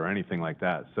on it or anything like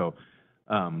that. So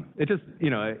it just,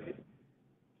 it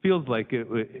feels like it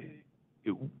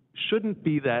shouldn't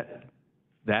be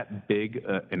that big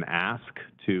an ask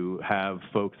to have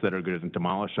folks that are going to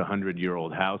demolish a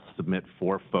 100-year-old house submit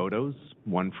 4 photos,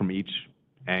 one from each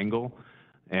angle,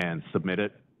 and submit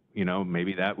it.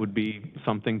 Maybe that would be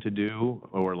something to do.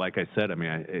 Or like I said, I mean,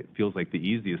 it feels like the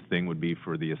easiest thing would be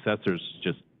for the assessors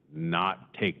just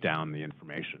not take down the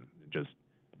information, just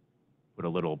put a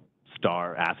little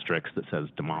star asterisk that says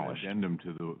demolished. Addendum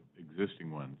to the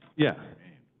existing ones. Yeah,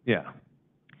 yeah.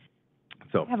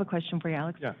 So. I have a question for you,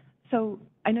 Alex. Yeah. So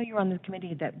I know you were on the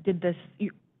committee that did this,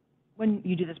 when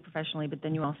you do this professionally, but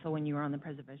then you also, when you were on the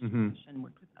Preservation Commission,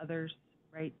 worked with others,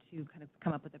 right, to kind of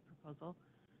come up with a proposal.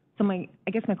 So I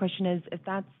guess my question is, if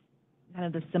that's kind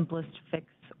of the simplest fix,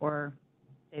 or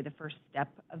say the first step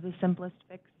of the simplest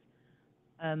fix,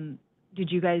 did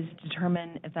you guys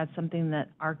determine if that's something that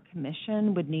our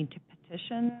commission would need to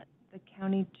petition the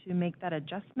county to make that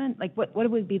adjustment? Like, what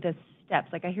would be the steps?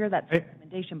 Like, I hear that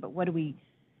recommendation, but what do we,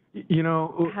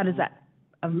 how does that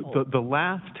unfold? The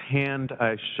last hand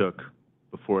I shook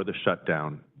before the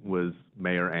shutdown was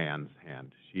Mayor Ann's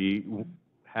hand. She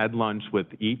had lunch with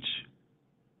each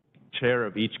chair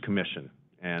of each commission,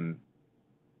 and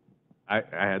I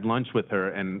had lunch with her,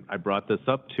 and I brought this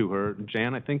up to her.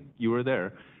 Jan, I think you were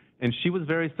there, and she was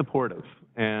very supportive,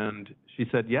 and she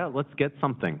said, yeah, let's get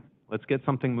something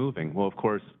moving. Well, of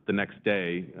course, the next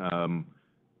day,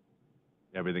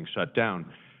 everything shut down.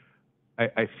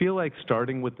 I feel like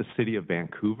starting with the city of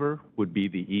Vancouver would be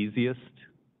the easiest.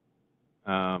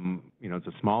 It's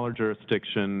a smaller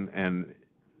jurisdiction, and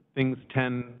things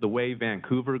the way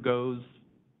Vancouver goes,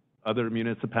 other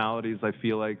municipalities, I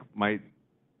feel like, might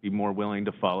be more willing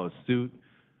to follow suit.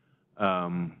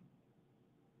 I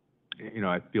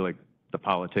feel like the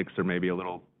politics are maybe a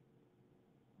little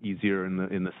easier in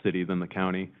the city than the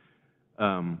county.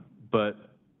 But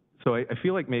so I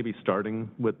feel like maybe starting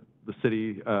with the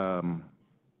city, and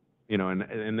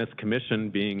this commission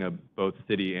being a both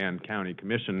city and county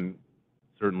commission,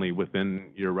 certainly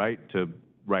within your right to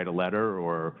write a letter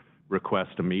or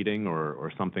request a meeting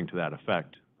or something to that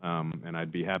effect. And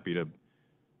I'd be happy to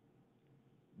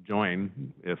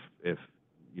join if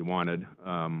you wanted.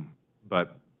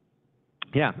 But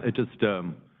yeah, it just,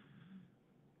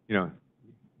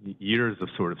 years of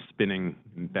sort of spinning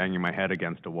and banging my head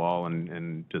against a wall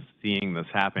and just seeing this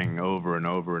happening over and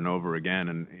over and over again.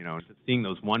 And, just seeing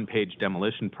those one-page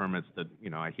demolition permits that,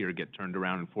 I hear get turned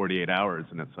around in 48 hours.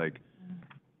 And it's like,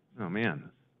 oh man,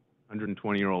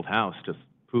 120-year-old house, just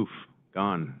poof,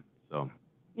 gone. So.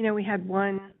 We had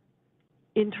one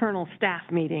internal staff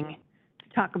meeting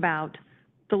to talk about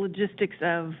the logistics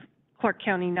of Clark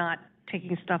County not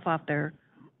taking stuff off their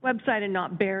website and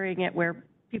not burying it where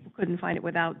people couldn't find it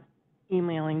without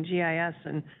emailing GIS,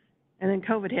 and then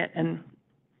COVID hit, and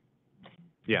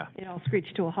yeah, it all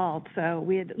screeched to a halt. So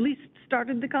we had at least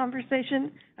started the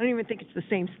conversation. I don't even think it's the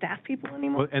same staff people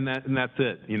anymore. Well, and that's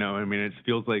it. It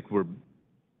feels like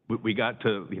we got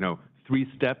to 3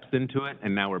 steps into it,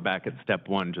 and now we're back at step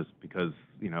 1 just because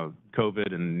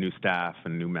COVID and new staff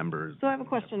and new members. So I have a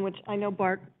question, which I know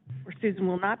Bart or Susan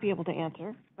will not be able to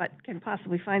answer, but can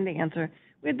possibly find the answer.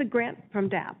 We had the grant from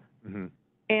DAP. Mm-hmm.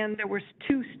 And there was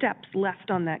 2 steps left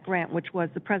on that grant, which was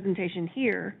the presentation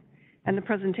here and the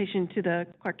presentation to the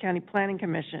Clark County Planning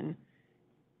Commission.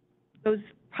 Those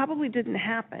probably didn't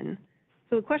happen.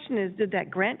 So the question is, did that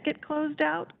grant get closed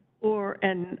out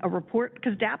and a report?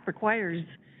 Because DAP requires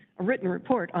a written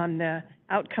report on the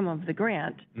outcome of the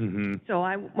grant. Mm-hmm. So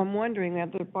I'm wondering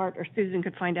whether Bart or Susan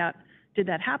could find out, did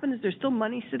that happen? Is there still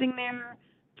money sitting there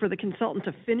for the consultant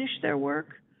to finish their work?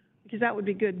 Because that would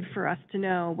be good for us to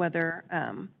know whether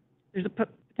there's a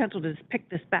potential to just pick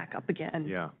this back up again.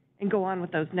 Yeah. and go on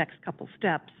with those next couple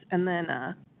steps. And then,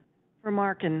 for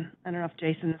Mark, and I don't know if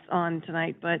Jason's on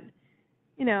tonight, but,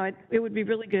 you know, it would be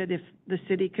really good if the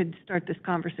city could start this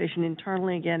conversation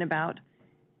internally again about,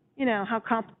 you know,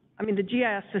 I mean, the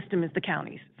GIS system is the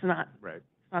counties, it's not, Right.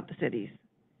 it's not the cities.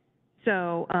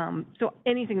 So, so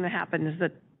anything that happens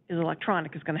that is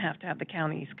electronic is gonna have to have the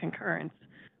county's concurrence.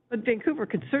 But Vancouver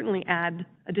could certainly add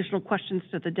additional questions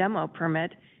to the demo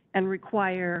permit and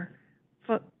require,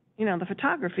 you know, the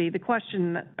photography. The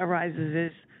question that arises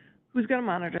is, who's gonna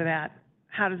monitor that?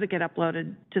 How does it get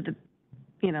uploaded to the,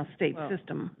 you know, state Well,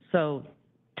 system? So,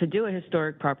 to do a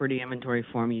historic property inventory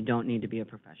form, you don't need to be a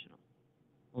professional.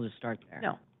 We'll just start there.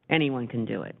 No. Anyone can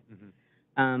do it.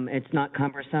 It's not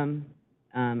cumbersome,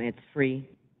 it's free,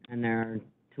 and there are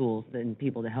tools and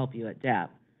people to help you at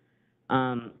DAP.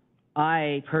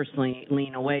 I personally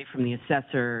lean away from the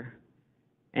assessor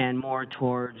and more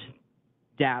towards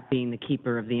DAP being the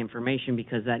keeper of the information,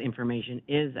 because that information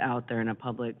is out there in a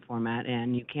public format,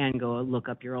 and you can go look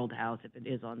up your old house if it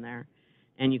is on there,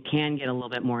 and you can get a little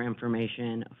bit more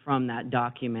information from that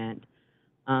document.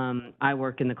 I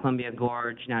work in the Columbia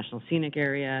Gorge National Scenic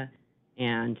Area,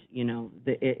 and, you know,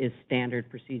 it is standard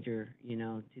procedure, you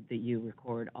know, that you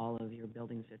record all of your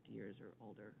buildings 50 years or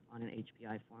older on an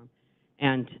HPI form.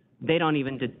 And they don't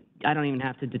even, I don't even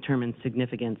have to determine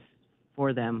significance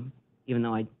for them, even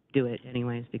though I do it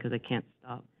anyways because I can't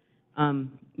stop.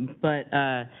 But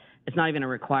it's not even a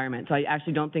requirement. So I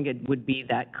actually don't think it would be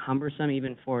that cumbersome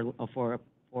even for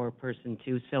a person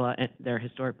to fill out their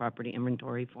historic property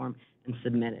inventory form and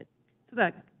submit it. So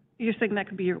that, you're saying that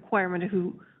could be a requirement of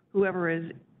whoever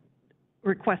is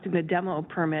requesting the demo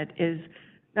permit is,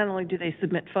 not only do they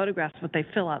submit photographs, but they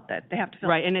fill out that, they have to fill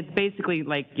out. Right, and it's basically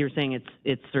like you're saying,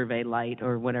 it's survey light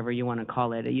or whatever you want to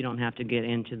call it. You don't have to get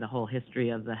into the whole history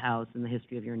of the house and the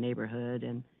history of your neighborhood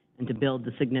and to build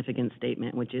the significance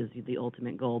statement, which is the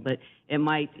ultimate goal. But it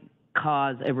might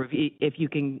cause a review, if you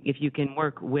can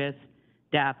work with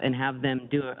DAP and have them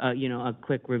do a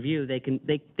quick review, they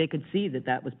could see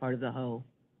that was part of the whole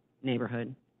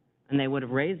neighborhood, and they would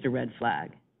have raised a red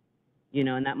flag, you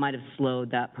know, and that might have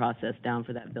slowed that process down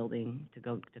for that building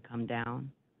to come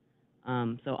down.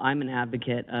 So I'm an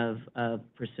advocate of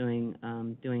pursuing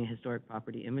doing a historic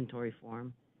property inventory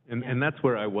form. And that's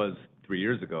where I was 3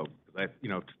 years ago. You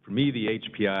know, for me, the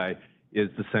HPI is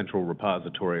the central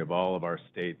repository of all of our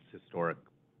state's historic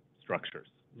structures,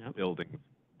 Yep. buildings,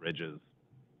 bridges,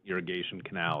 irrigation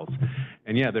canals.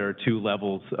 And yeah, there are two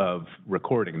levels of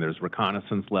recording. There's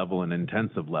reconnaissance level and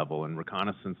intensive level. And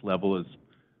reconnaissance level is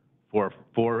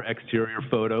four exterior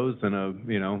photos and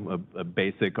a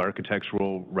basic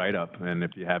architectural write-up. And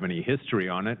if you have any history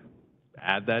on it,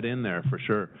 add that in there for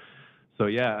sure. So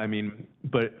yeah, I mean,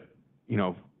 but you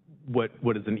know, what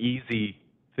is an easy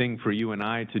thing for you and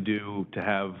I to do to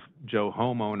have Joe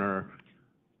homeowner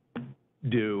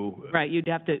do? Right, you'd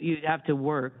have to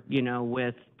work, you know,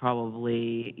 with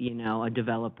probably, you know, a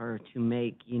developer to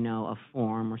make, you know, a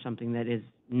form or something that is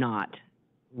not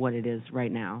what it is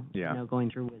right now. Yeah. You know, going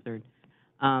through Wizard,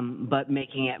 but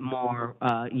making it more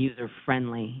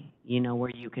user-friendly, you know,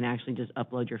 where you can actually just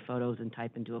upload your photos and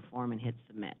type into a form and hit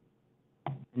submit.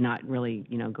 Not really,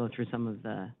 you know, go through some of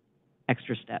the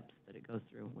extra steps that it goes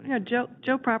through. When You know,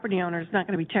 Joe property owner is not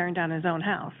gonna be tearing down his own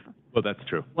house. Well, that's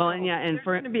true. Well, and yeah, and There's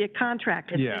for, gonna be a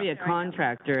contractor. it's Yeah. gonna be a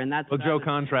contractor, and that's. Well, Joe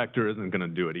Contractor isn't going to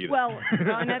do it either. Well,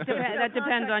 And that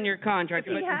depends on your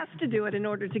contractor. But he has to do it in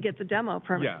order to get the demo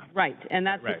permit. Yeah. Right, and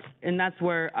that's, Right. and that's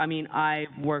where, I mean, I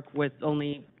work with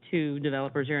only 2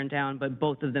 developers here in town, but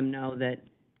both of them know that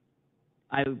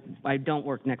I don't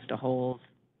work next to holes.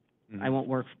 Mhm. I won't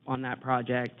work on that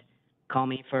project. Call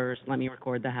me first, let me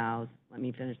record the house, let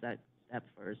me finish that step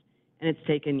first. And it's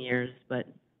taken years, but,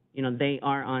 you know, they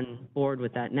are on board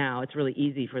with that now. It's really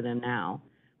easy for them now,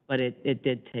 but it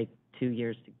did take 2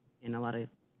 years to, and a lot of,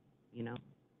 you know,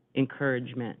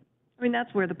 encouragement. I mean,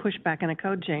 that's where the pushback and a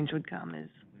code change would come, is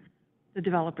the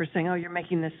developer saying, oh, you're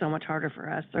making this so much harder for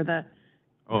us, or the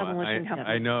Oh, demolition company.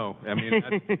 I know. I mean,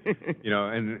 that's, you know,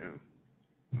 and,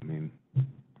 I mean,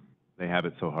 they have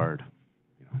it so hard,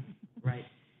 you know. Right.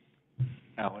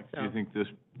 Alex, do you So- think this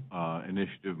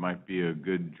initiative might be a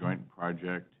good joint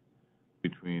project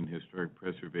between Historic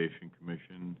Preservation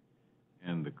Commission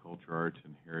and the Culture, Arts,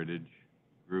 and Heritage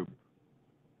Group?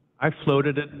 I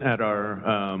floated it at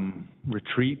our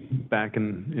retreat back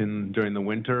during the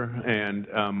winter,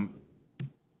 and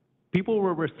people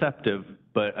were receptive,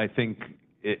 but I think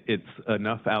it's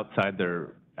enough outside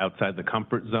the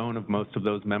comfort zone of most of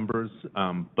those members,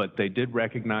 but they did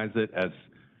recognize it as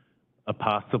a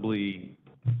possibly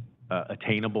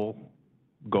attainable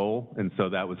goal, and so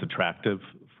that was attractive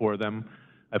for them.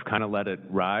 I've kind of let it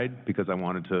ride because I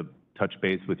wanted to touch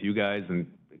base with you guys and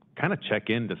kind of check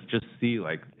in to just see,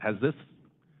 like, has this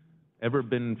ever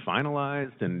been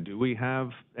finalized, and do we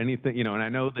have anything, you know, and I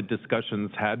know the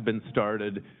discussions had been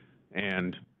started,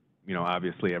 and, you know,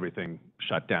 obviously everything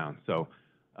shut down. So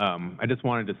I just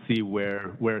wanted to see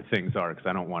where things are, because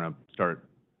I don't want to start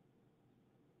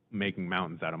making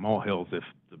mountains out of molehills if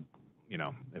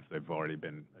if they've already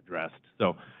been addressed.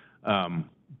 So,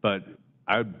 but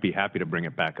I'd be happy to bring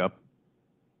it back up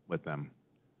with them.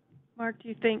 Mark, do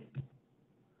you think,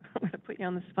 I'm going to put you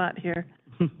on the spot here,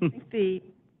 I think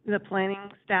the planning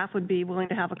staff would be willing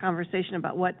to have a conversation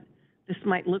about what this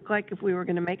might look like if we were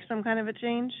going to make some kind of a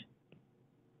change?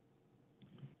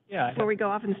 Yeah, Before we go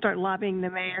off and start lobbying the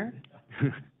mayor?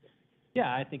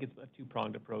 yeah, I think it's a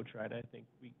two-pronged approach, right? I think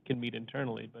we can meet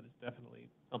internally, but it's definitely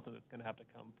something that's going to have to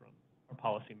come from our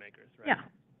policymakers, right? Yeah.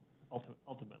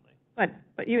 Ultimately.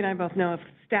 But you and I both know if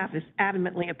staff is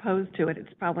adamantly opposed to it,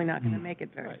 it's probably not going to make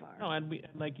it very Right. far. No, and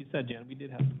like you said, Jan, we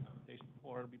did have some conversations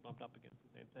before, and we bumped up against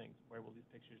the same things. Where will these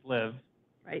pictures live?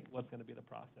 Right. What's going to be the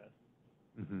process?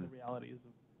 Mhm. The realities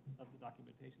of the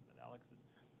documentation that Alex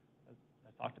has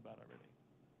talked about already.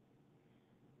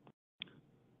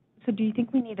 So do you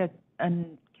think we need a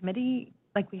committee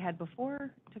like we had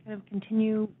before to kind of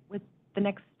continue with the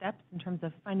next steps in terms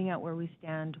of finding out where we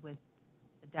stand with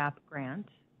the DAP grant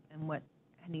and what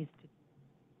needs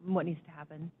to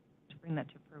happen to bring that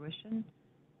to fruition,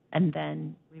 and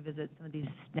then revisit some of these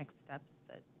next steps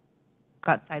that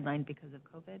got sidelined because of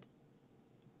COVID?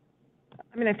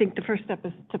 I mean, I think the first step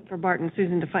is for Bart and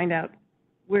Susan to find out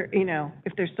where,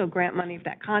 if there's still grant money, if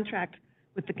that contract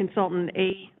with the consultant,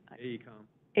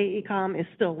 AECom is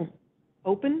still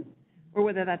open, or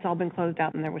whether that's all been closed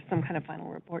out and there was some kind of final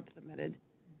report submitted.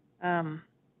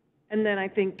 And then I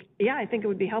think it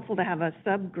would be helpful to have a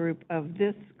subgroup of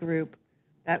this group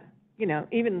that,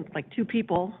 even like 2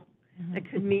 people that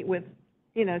could meet with,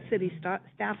 city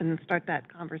staff and start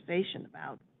that conversation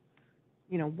about,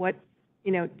 what,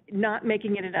 not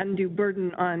making it an undue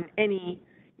burden on any,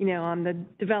 on the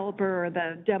developer or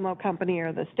the demo company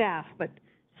or the staff, but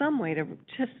some way to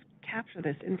just capture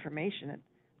this information. It's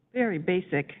very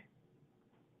basic.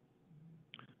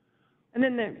 And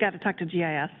then they've got to talk to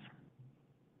GIS.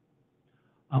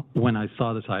 When I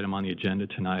saw this item on the agenda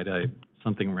tonight,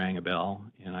 something rang a bell,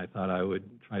 and I thought I would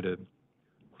try to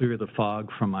clear the fog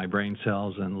from my brain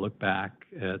cells and look back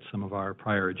at some of our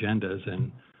prior agendas.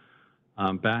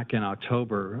 And back in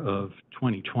October of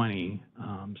 2020,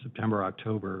 September,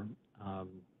 October,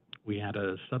 we had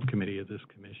a subcommittee of this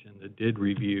commission that did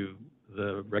review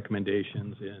the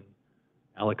recommendations in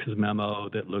Alex's memo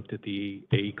that looked at the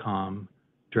AECom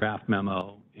draft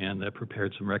memo and that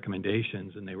prepared some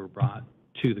recommendations, and they were brought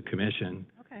to the commission.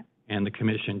 Okay. And the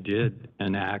commission did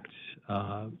enact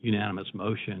unanimous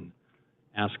motion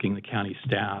asking the county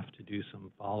staff to do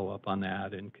some follow-up on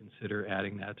that and consider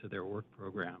adding that to their work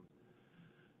program.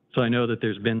 So I know that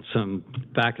there's been some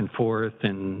back and forth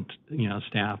and,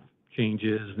 staff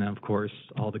changes and, of course,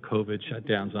 all the COVID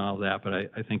shutdowns and all that, but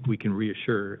I think we can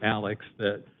reassure Alex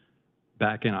that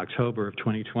back in October of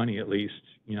 2020, at least,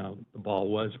 the ball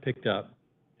was picked up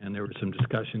and there were some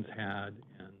discussions had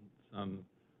and some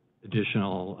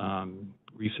additional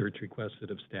research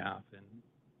requested of staff,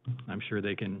 and I'm sure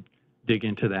they can dig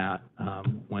into that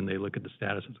when they look at the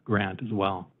status of the grant as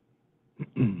well.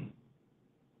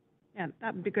 Yeah,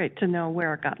 that would be great to know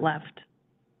where it got left.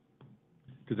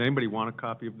 Does anybody want a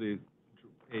copy of the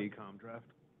AECom draft?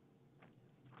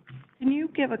 Can you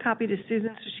give a copy to Susan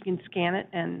so she can scan it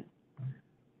and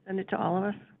send it to all of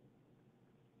us?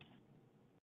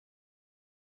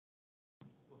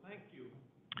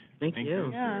 Thank Thank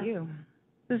you. Yeah. You.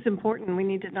 This is important. We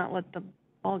need to not let the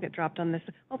ball get dropped on this.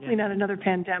 Hopefully Yeah. not another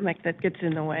pandemic that gets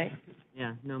in the way.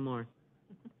 Yeah, no more.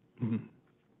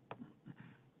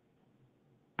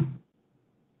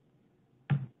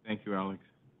 Thank you, Alex.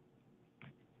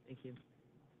 Thank you.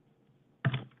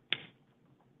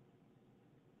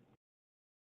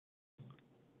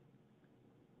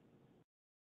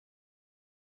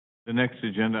 The next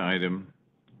agenda item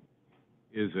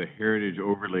is a heritage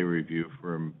overlay review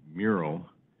for a mural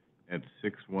at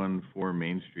 614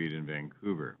 Main Street in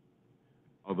Vancouver.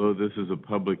 Although this is a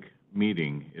public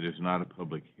meeting, it is not a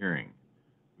public hearing.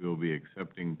 We will be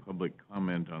accepting public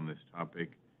comment on this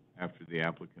topic after the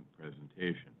applicant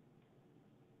presentation.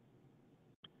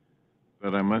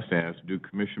 But I must ask, do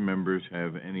commission members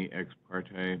have any ex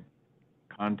parte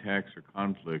contacts or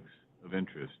conflicts of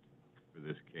interest for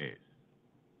this case?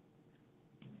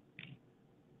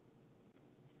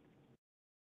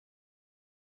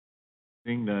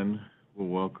 Seeing none, we'll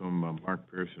welcome Mark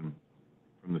Pearson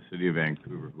from the City of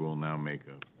Vancouver, who will now make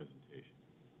a presentation.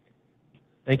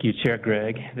 Thank you, Chair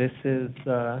Greg. This is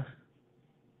the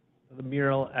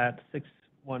mural at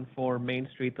 614 Main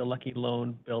Street, the Lucky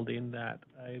Loan building that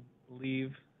I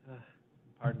believe,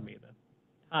 pardon me, the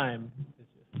time is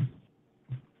just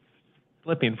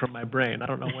slipping from my brain. I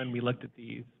don't know when we looked at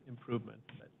these improvements,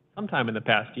 but sometime in the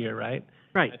past year, right?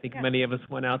 Right. I think Yeah. many of us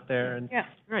went out there and Yeah.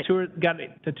 Right. got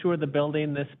to tour the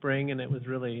building this spring, and it was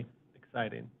really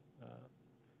exciting.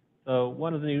 So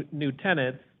one of the new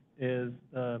tenants is,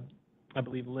 I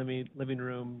believe, Living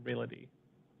Room Realty,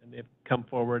 and they've come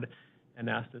forward and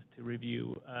asked us to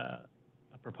review a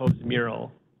proposed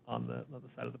mural on the other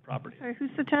side of the property. Sorry,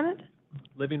 who's the tenant?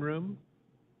 Living Room,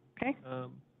 Okay.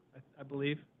 I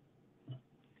believe.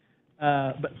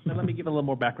 But let me give a little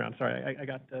more background. Sorry, I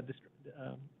got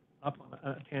off on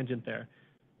a tangent there.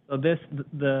 So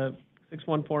the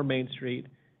 614 Main Street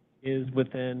is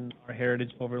within our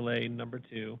Heritage Overlay number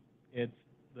 2.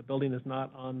 The building is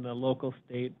not on the local,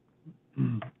 state,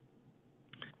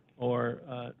 or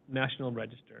national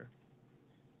register.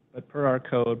 But per our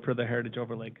code, per the Heritage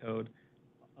Overlay Code,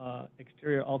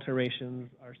 exterior alterations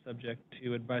are subject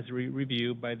to advisory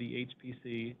review by the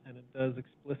HPC, and it does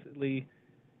explicitly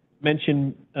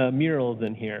mention murals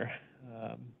in here.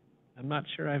 I'm not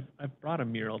sure I've brought a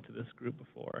mural to this group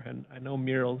before, and I know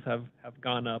murals have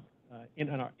gone up in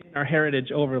our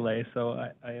Heritage Overlay, so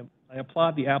I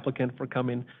applaud the applicant for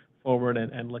coming forward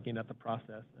and looking at the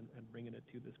process and bringing it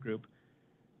to this group.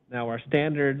 Now, our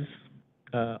standards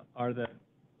are the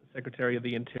Secretary of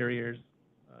the Interior's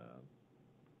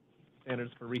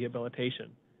standards for rehabilitation.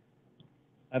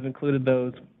 I've included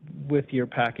those with your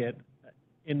packet.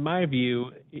 In my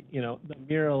view, the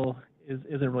mural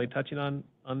isn't really touching on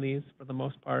these for the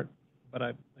most part, but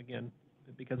again,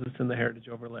 because it's in the Heritage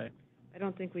Overlay. I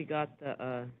don't think we got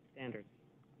the standards.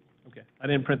 Okay, I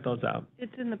didn't print those out.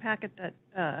 It's in the packet that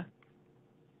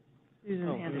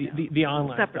Susan handed out. The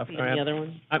online stuff. Separately. Sorry, The other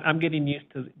one? I'm getting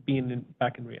used to being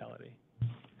back in reality.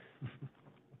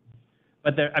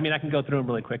 But I can go through them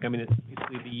really quick. It's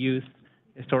basically the use,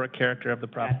 historic character of the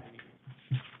property.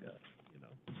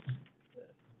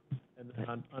 And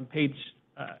then on page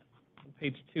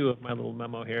 2 of my little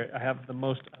memo here, I have the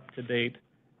most up-to-date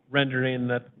rendering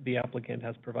that the applicant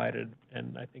has provided,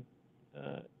 and I think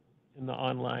in the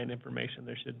online information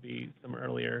there should be some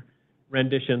earlier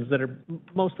renditions that are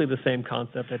mostly the same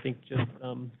concept. I think just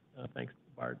thanks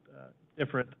to Bart,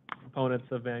 different components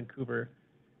of Vancouver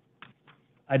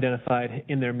identified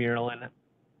in their mural and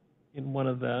in one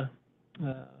of the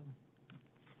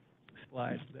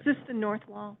slides. Is this the north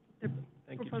wall? They're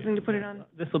Thank you, proposing to put it on?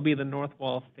 This will be the north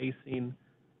wall facing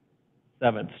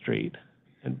 7th Street.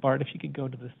 And Bart, if you could go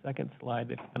to the second slide,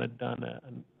 they've kind of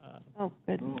done Oh,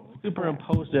 good.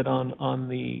 superimposed it on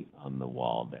the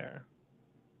wall there,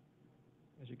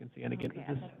 as you can see. And again, Okay,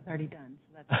 I this thought it was already done,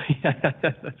 so that's. yeah,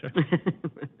 that's right.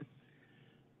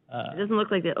 It doesn't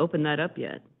look like they opened that up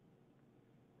yet,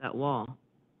 that wall.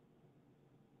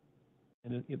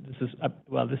 And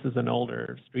this is an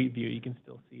older street view. You can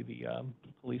still see the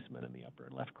policeman in the upper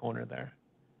left corner there.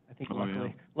 I think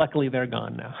luckily they're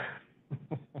gone now.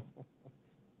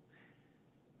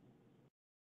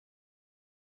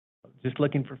 Just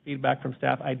looking for feedback from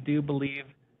staff. I do believe,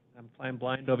 I'm flying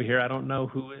blind over here, I don't know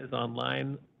who is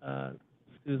online,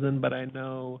 Susan, but I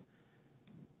know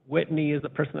Whitney is the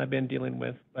person I've been dealing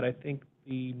with, but I think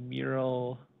the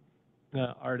mural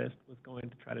artist was going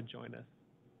to try to join us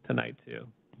tonight too.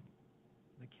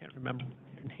 I can't remember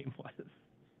what their name was.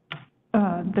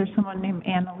 There's someone named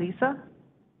Annalisa.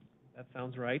 That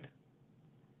sounds right.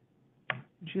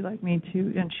 Would you like me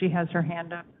to, and she has her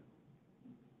hand up.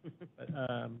 But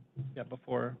yeah,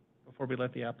 before we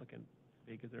let the applicant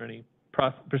speak, is there any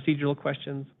procedural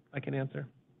questions I can answer?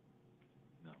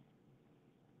 No.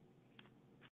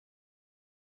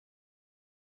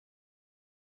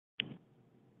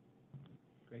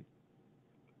 Great.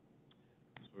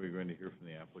 So we're going to hear from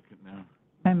the applicant now?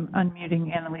 I'm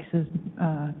unmuting Annalisa's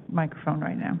microphone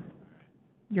right now.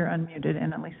 You're unmuted,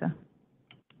 Annalisa.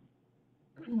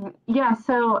 Yeah,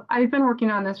 so I've been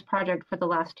working on this project for the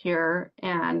last year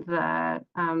and the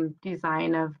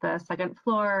design of the second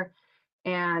floor.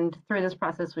 And through this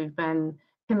process, we've been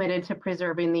committed to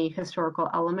preserving the historical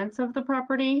elements of the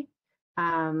property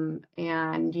and,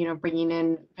 bringing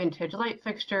in vintage light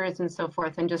fixtures and so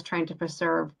forth, and just trying to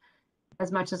preserve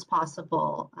as much as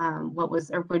possible what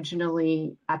was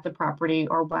originally at the property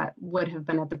or what would have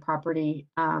been at the property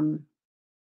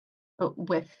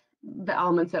with the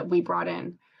elements that we brought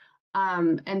in.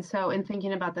 And so in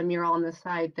thinking about the mural on the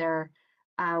side there,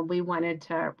 we wanted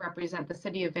to represent the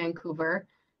city of Vancouver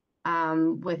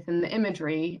within the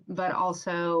imagery, but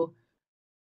also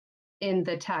in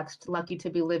the text, lucky to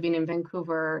be living in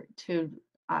Vancouver, to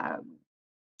kind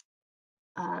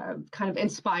of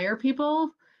inspire people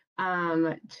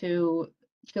to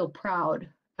feel proud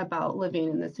about living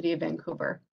in the city of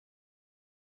Vancouver.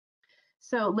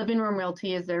 So Living Room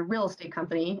Realty is a real estate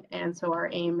company, and so our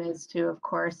aim is to, of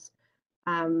course,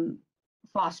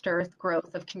 foster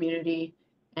growth of community,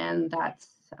 and that's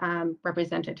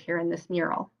represented here in this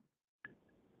mural.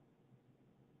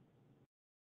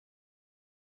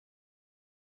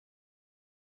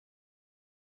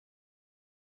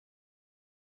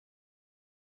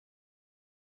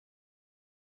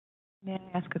 May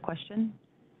I ask a question?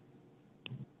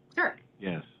 Sure.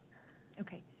 Yes.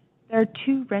 Okay. There are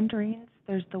two renderings.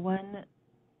 There's the one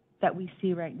that we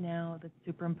see right now that's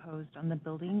superimposed on the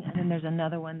building, and then there's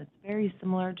another one that's very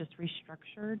similar, just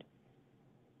restructured.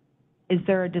 Is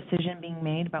there a decision being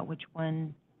made about which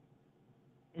one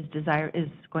is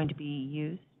going to be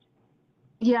used?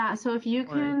 Yeah, so if you Or-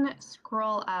 can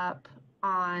scroll up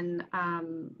on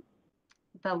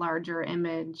the larger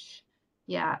image,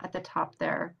 yeah, at the top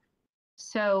there.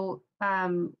 So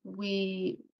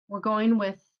we're going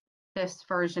with this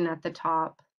version at the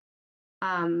top.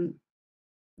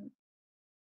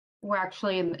 We're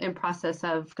actually in process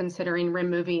of considering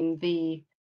removing the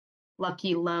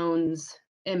Lucky Loans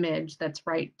image that's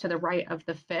right to the right of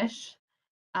the fish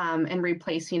and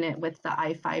replacing it with the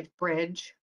I-5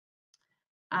 bridge.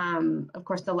 Of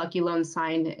course, the Lucky Loans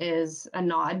sign is a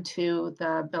nod to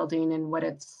the building and what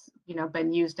it's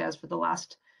been used as for the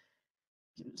last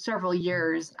several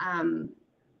years.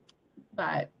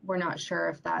 But we're not sure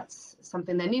if that's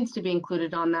something that needs to be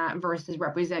included on that versus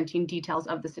representing details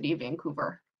of the city of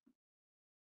Vancouver.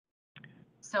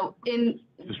 So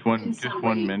Just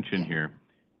one mention here.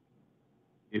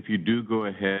 If you do go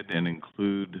ahead and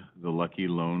include the Lucky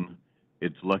Loan,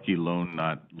 it's Lucky Loan,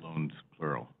 not loans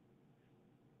plural.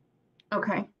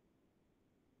 Okay.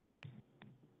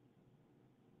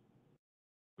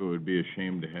 So it would be a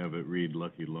shame to have it read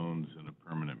Lucky Loans in a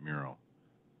permanent mural.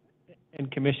 And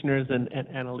commissioners and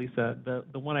Annalisa,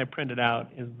 the one I printed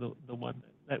out is the one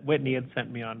that Whitney had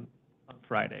sent me on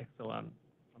Friday, so on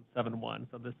 7/1.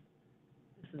 So this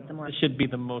should be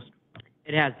the most.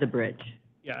 It has the bridge.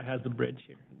 Yeah, it has the bridge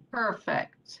here.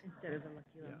 Perfect. Instead of the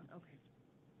Lucky Loan, okay.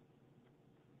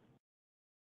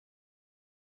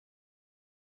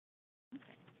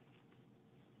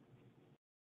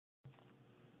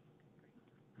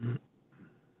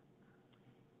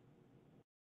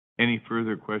 Any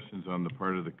further questions on the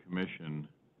part of the commission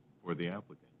for the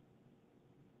applicant?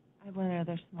 I have one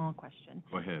other small question.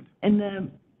 Go ahead. In the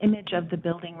image of the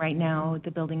building right now,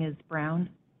 the building is brown,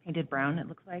 painted brown, it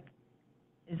looks like.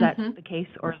 Is that the case,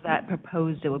 or is that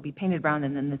proposed it will be painted brown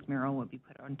and then this mural will be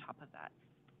put on top of that?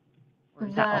 Or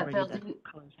is that already the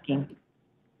color scheme?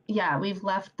 Yeah, we've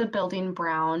left the building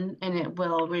brown and it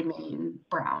will remain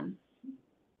brown.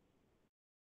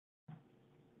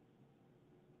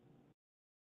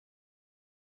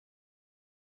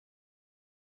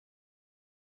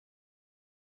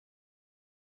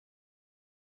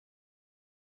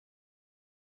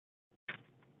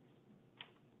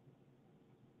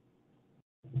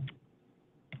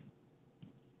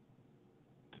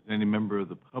 Does any member of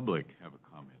the public have a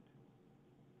comment?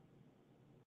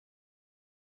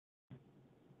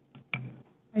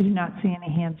 I do not see any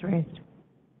hands raised.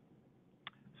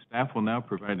 Staff will now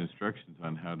provide instructions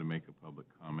on how to make a public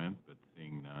comment, but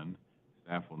seeing none,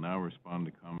 staff will now respond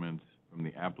to comments from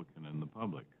the applicant and the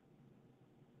public.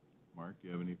 Mark, do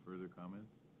you have any further comments?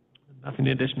 Nothing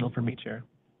additional for me, Chair.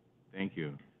 Thank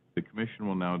you. The commission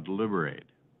will now deliberate.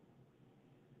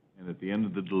 And at the end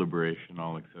of the deliberation,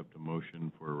 I'll accept a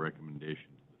motion for a recommendation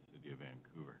to the City of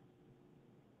Vancouver.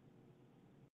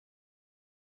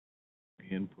 Any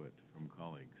input from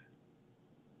colleagues?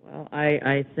 Well,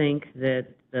 I think that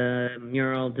the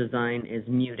mural design is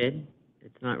muted.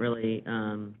 It's not really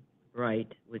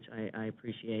bright, which I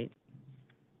appreciate.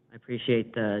 I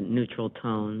appreciate the neutral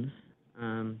tones.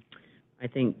 I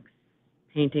think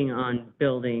painting on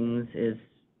buildings is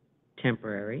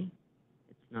temporary.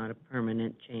 It's not a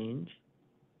permanent change.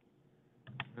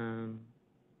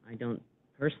 I don't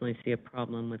personally see a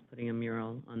problem with putting a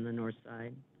mural on the north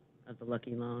side of the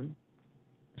Lucky Loan,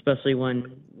 especially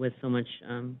one with so much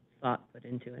thought put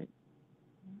into it.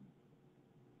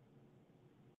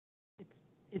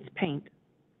 It's paint.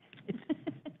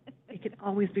 It can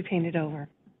always be painted over.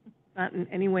 Not in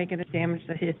any way going to damage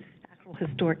the actual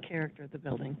historic character of the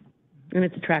building. And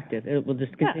it's attractive. It will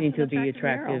just continue it's to an be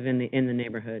attractive attractive in the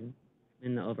neighborhood,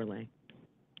 in the overlay.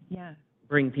 Yeah.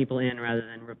 Bring people in rather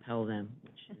than repel them,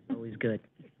 which is always good.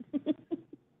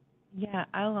 Yeah,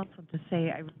 I'll also just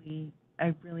say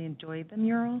I really enjoyed the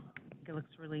mural. I think it looks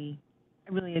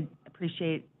I really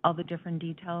appreciate all the different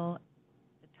detail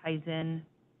that ties in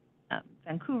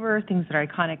Vancouver, things that are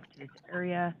iconic to this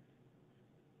area.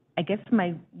 I guess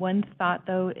my one thought,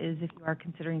 though, is if you are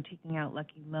considering taking out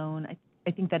Lucky Lone,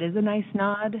 I think that is a nice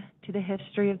nod to the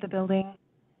history of the building.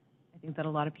 I think that a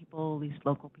lot of people, at least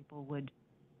local people, would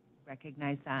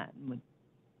recognize that and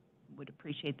would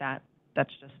appreciate that.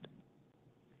 That's just,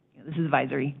 this is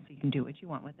advisory, so you can do what you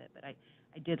want with it. But I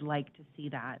did like to see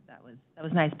that. That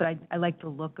was nice. But I like the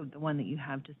look of the one that you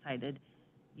have decided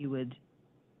you would,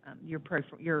 you're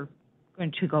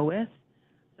going to go with.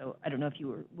 So I don't know if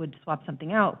you would swap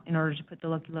something out in order to put the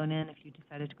Lucky Lone in if you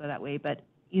decided to go that way. But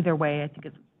either way, I think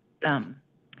it's,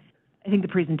 I think the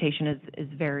presentation is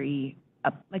very,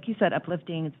 like you said,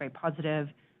 uplifting. It's very positive.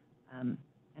 And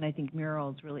I think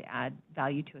murals really add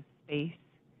value to a space.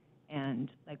 And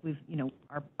like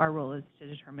our role is to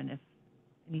determine if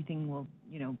anything will,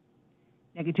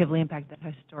 negatively impact the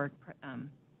historic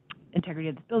integrity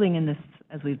of the building, and this,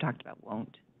 as we've talked about,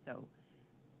 won't. So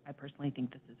I personally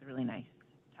think this is a really nice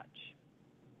touch.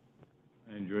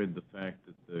 I enjoyed the fact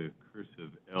that the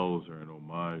cursive L's are an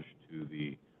homage to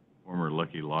the former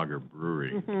Lucky Lager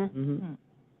Brewery,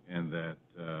 and that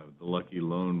the Lucky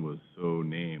Lone was so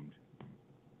named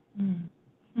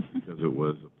because it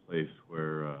was a place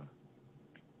where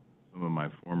some of my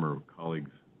former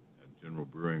colleagues at General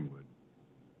Brewing would,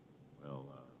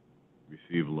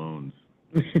 receive loans.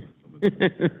 That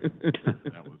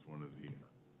was one of the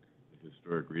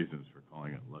historic reasons for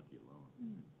calling it Lucky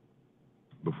Lone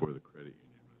before the credit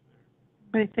union was there.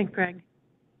 What do you think, Greg?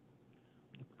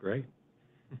 Great.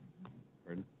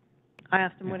 Pardon? I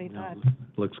asked him what he thought.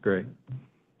 Looks great.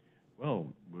 Well,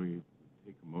 we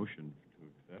take a motion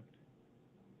to accept.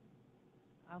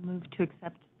 I'll move to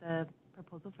accept the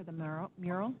proposal for the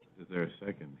mural. Is there a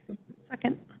second?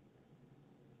 Second.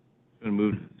 It's been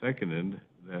moved and seconded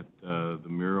that the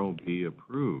mural be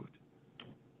approved.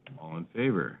 All in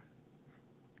favor?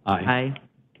 Aye.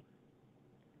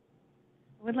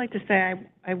 I would like to say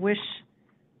I wish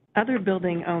other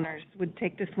building owners would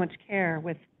take this much care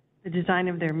with the design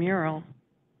of their mural.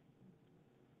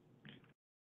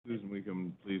 Susan, we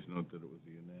can please note that it was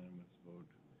a unanimous vote.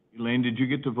 Elaine, did you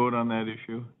get to vote on that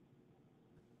issue?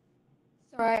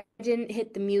 Sorry, I didn't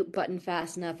hit the mute button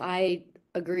fast enough. I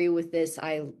agree with this.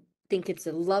 I think it's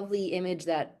a lovely image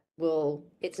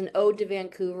it's an ode to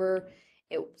Vancouver.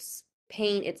 It's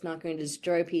paint, it's not going to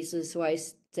destroy pieces, so I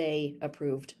say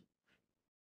approved.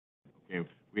 Okay,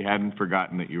 we hadn't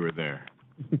forgotten that you were there.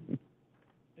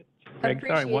 Greg,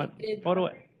 sorry, what Appreciated.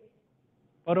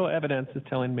 photo evidence is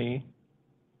telling me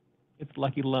it's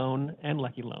Lucky Lone and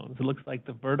Lucky Loans. It looks like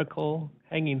the vertical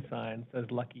hanging sign says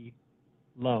Lucky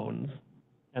Loans,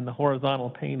 and the horizontal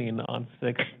painting on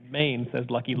 6th Main says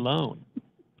Lucky Loan. So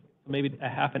maybe a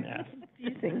half an S.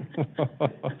 Confusing.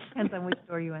 Depends on which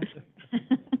store you enter.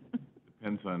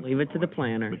 Depends on. Leave it to the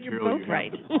planner. Material You're both you have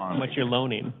right. to How much you're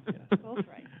loaning. Yeah. Both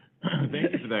right.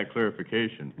 Thank you for that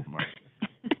clarification, Mark.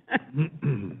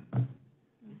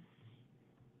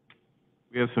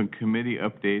 We have some committee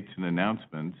updates and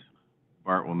announcements.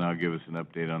 Bart will now give us an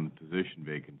update on the position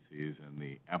vacancies and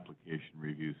the application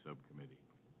review subcommittee.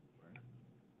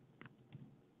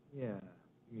 Yeah,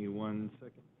 give me 1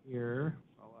 second here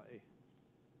while I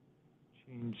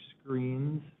change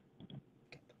screens.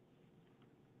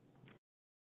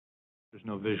 There's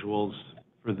no visuals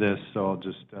for this, so I'll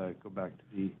just go back to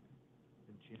the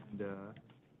agenda.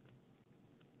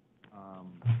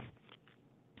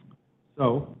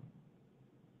 So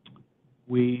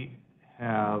we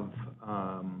have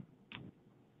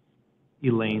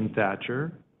Elaine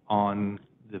Thatcher on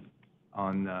the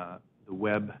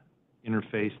web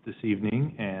interface this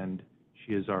evening, and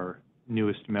she is our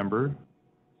newest member.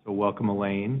 So welcome,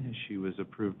 Elaine. She was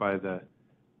approved by the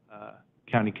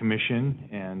County Commission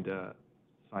and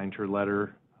signed her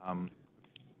letter a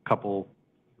couple,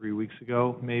 3 weeks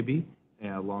ago, maybe,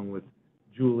 along with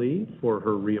Julie for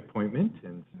her reappointment.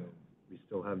 And so we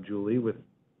still have Julie with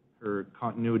her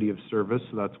continuity of service,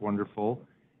 so that's wonderful.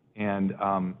 And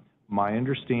my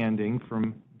understanding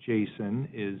from Jason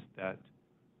is that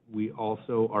we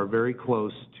also are very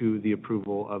close to the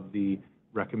approval of the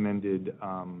recommended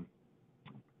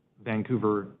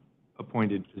Vancouver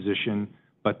appointed position,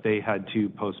 but they had to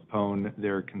postpone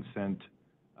their consent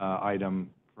item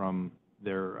from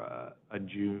their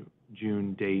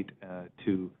June date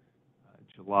to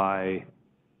July.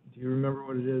 Do you remember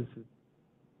what it is?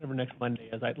 Whatever next Monday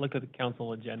is. I looked at the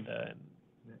council agenda and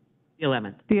The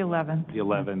 11th. The 11th. The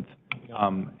 11th.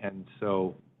 And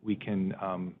so we can,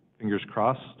 fingers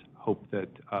crossed, hope that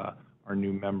our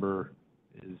new member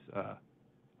is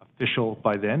official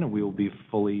by then, and we will be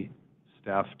fully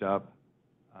staffed up.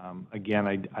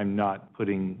 Again, I'm not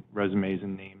putting resumes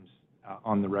and names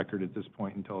on the record at this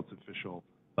point until it's official,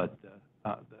 but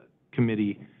the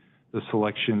committee, the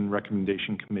selection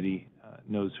recommendation committee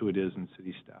knows who it is, and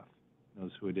city staff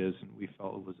knows who it is, and we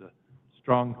felt it was a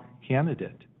strong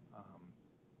candidate.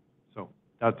 So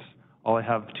that's all I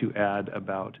have to add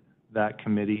about that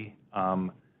committee.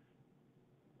 On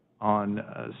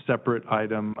a separate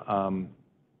item,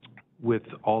 with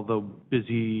all the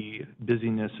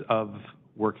busyness of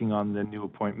working on the new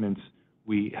appointments,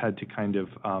 we had to kind of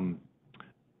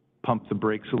pump the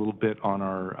brakes a little bit on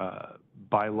our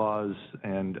bylaws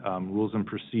and rules and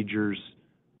procedures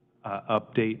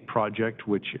update project,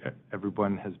 which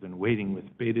everyone has been waiting with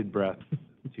bated breath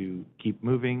to keep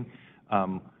moving.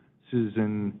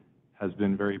 Susan has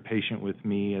been very patient with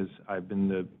me as I've been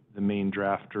the main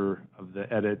drafter of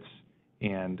the edits,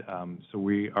 and so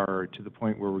we are to the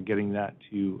point where we're getting that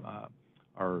to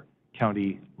our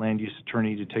county land use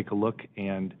attorney to take a look,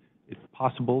 and it's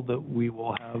possible that we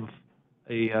will have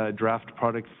a draft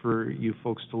product for you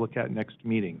folks to look at next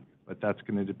meeting, but that's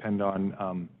going to depend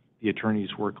on the attorney's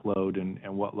workload and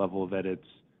what level of edits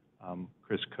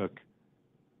Chris Cook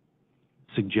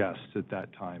suggests at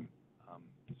that time.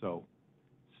 So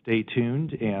stay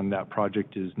tuned, and that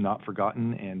project is not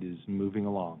forgotten and is moving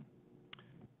along.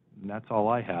 And that's all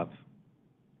I have.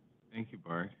 Thank you,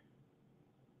 Bart.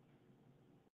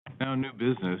 Now, new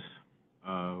business.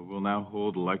 We'll now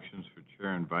hold elections for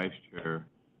chair and vice chair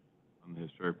on the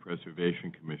Historic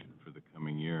Preservation Commission for the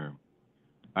coming year.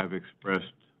 I've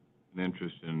expressed an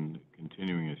interest in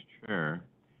continuing as chair,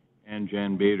 and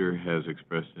Jan Bader has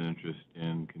expressed an interest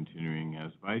in continuing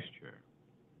as vice chair.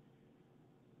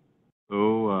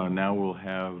 So now we'll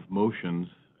have motions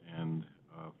and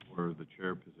for the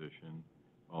chair position,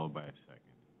 followed by a second.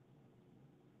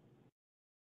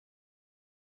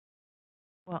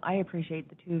 Well, I appreciate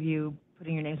the two of you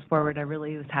putting your names forward. I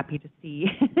really was happy to see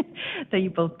that you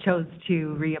both chose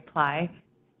to reapply.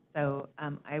 So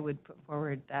I would put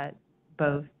forward that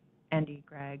both Andy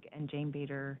Gregg and Jane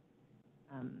Bader,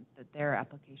 that their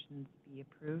applications be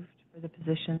approved for the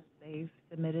positions they've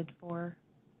submitted for.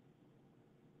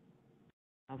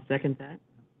 I'll second that.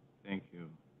 Thank you.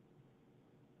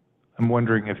 I'm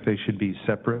wondering if they should be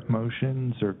separate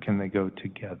motions, or can they go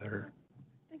together?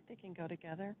 I think they can go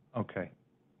together. Okay.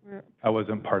 We're I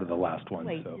wasn't part of the last one,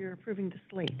 slate. so. You're approving the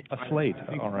slate. A slate, I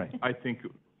think- all right. I think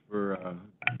for, to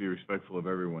be respectful of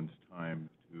everyone's time,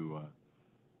 to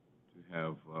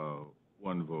have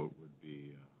one vote would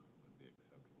be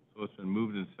acceptable. So it's been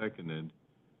moved and seconded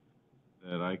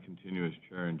that I continue as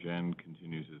chair and Jan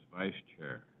continues as vice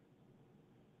chair.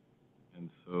 And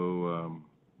so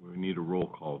we need a roll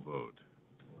call vote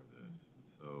for this.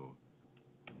 So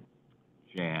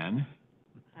Jan?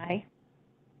 Aye.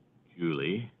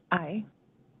 Julie? Aye.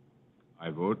 I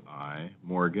vote aye.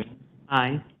 Morgan?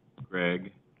 Aye.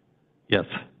 Greg? Yes.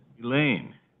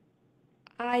 Elaine?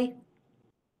 Aye.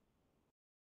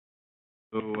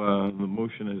 So the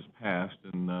motion is passed,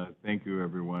 and thank you,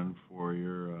 everyone, for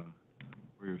your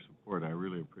support. I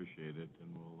really appreciate it,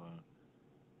 and we'll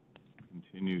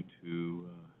continue to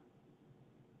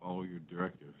follow your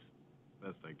directives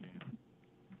best I can.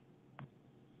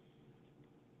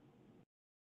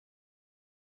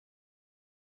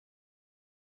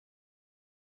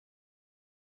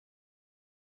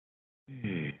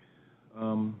 Okay.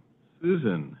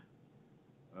 Susan,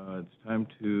 it's time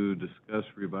to discuss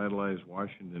Revitalize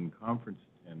Washington conference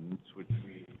attendance, which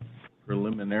we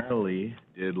preliminarily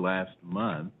did last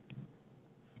month.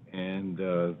 And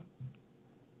the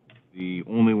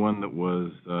only one that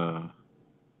was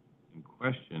in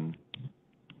question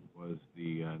was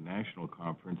the national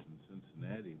conference in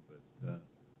Cincinnati. But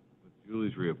with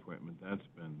Julie's reappointment, that's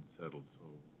been settled. So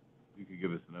if you could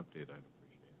give us an update, I'd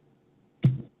appreciate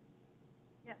it.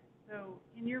 Yes, so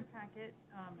in your packet,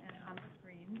 and on the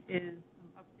screen is some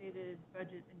updated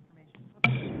budget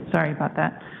information. Sorry about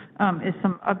that. Is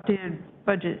some updated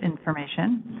budget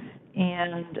information.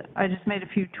 And I just made a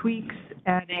few tweaks,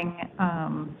 adding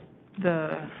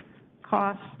the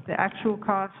cost, the actual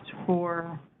cost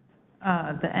for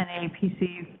the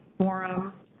NAPC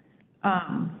forum.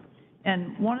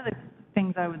 And one of the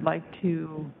things I would like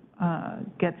to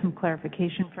get some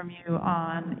clarification from you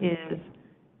on is,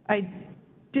 I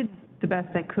did the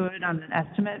best I could on an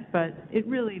estimate, but it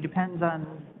really depends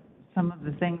on some of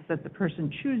the things that the person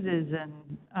chooses, and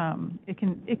it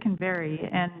can vary.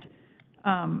 And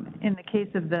in the case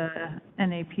of the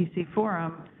NAPC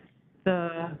forum,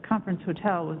 the conference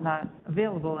hotel was not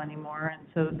available anymore, and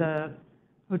so the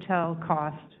hotel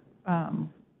cost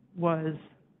was,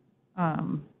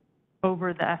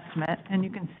 over the estimate. And you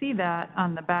can see that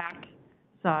on the back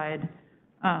side,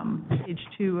 page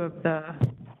 2 of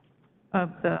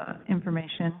the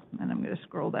information, and I'm going to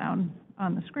scroll down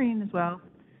on the screen as well.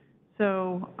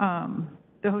 So,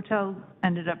 the hotel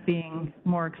ended up being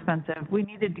more expensive. We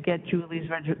needed to get Julie's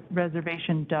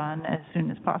reservation done as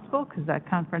soon as possible, because that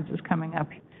conference is coming up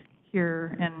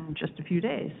here in just a few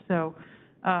days. So,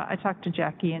 I talked to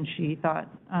Jackie, and she thought,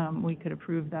 we could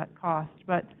approve that cost.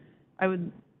 But I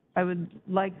would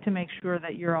like to make sure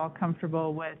that you're all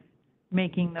comfortable with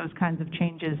making those kinds of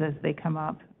changes as they come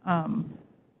up,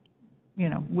 you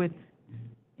know,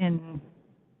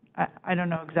 I don't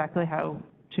know exactly how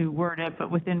to word it,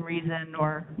 but within reason,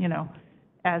 or, you know,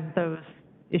 as those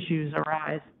issues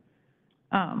arise.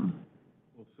 Well,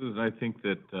 Susan, I think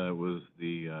that was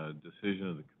the decision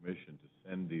of the commission to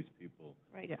send these people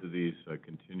Right. to these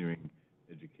continuing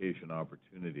education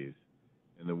opportunities,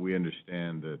 and that we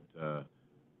understand that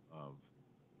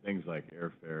things like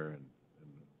airfare and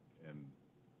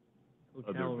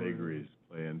other Hotel room. vagaries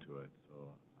play into it. So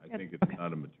I Yep. think it's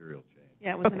not a material change.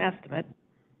 Yeah, it was an estimate.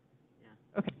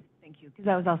 Thank you, because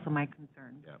that was also my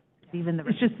concern. Yeah. Even the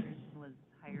It's just- reservation was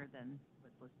higher than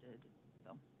what's listed,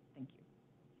 so, thank you.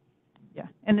 Yeah,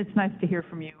 and it's nice to hear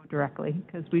from you directly,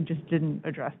 because we just didn't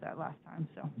address that last time,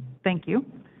 so, thank you.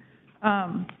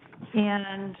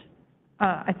 And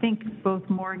I think both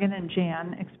Morgan and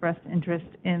Jan expressed interest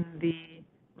in the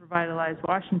Revitalize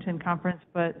Washington Conference,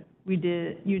 but you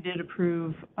did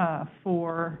approve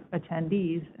 4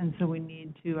 attendees, and so we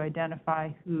need to identify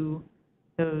who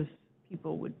those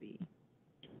people would be.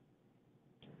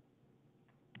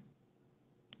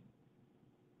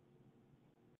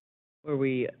 Were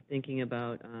we thinking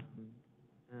about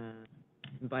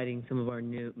inviting some of our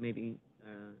new, maybe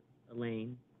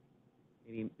Elaine,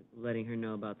 maybe letting her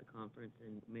know about the conference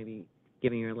and maybe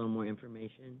giving her a little more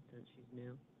information since she's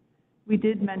new? We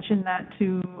did mention that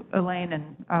to Elaine,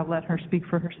 and I'll let her speak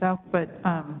for herself, but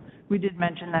we did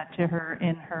mention that to her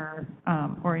in her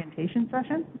orientation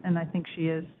session, and I think she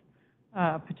is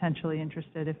potentially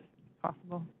interested if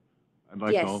possible. I'd like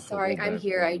to Yes, also sorry, hold I'm that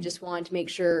here. I one. just wanted to make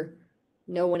sure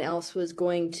no one else was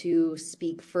going to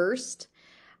speak first.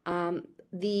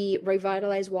 The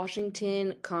Revitalize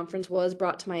Washington conference was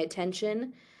brought to my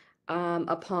attention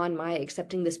upon my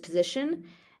accepting this position.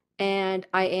 And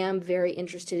I am very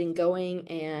interested in going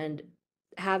and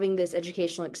having this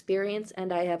educational experience,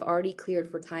 and I have already cleared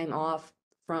for time off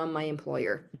from my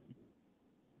employer.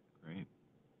 Great.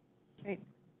 Great.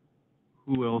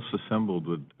 Who else assembled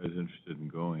is interested in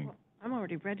going? Well, I'm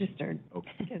already registered,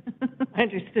 Okay. because I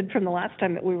understood from the last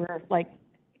time that we were like,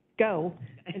 go.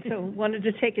 And so wanted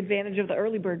to take advantage of the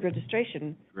early bird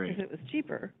registration, Great. because it was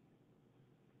cheaper.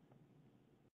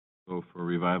 So for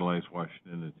Revitalize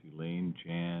Washington, it's Elaine,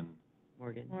 Jan,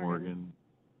 Morgan? Morgan.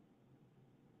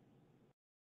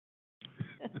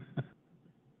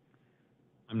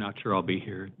 I'm not sure I'll be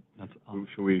here. That's,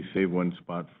 Should we save one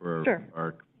spot for Sure.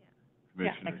 our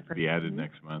Yeah. commissioner to be added Mhm.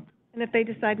 next month? And if they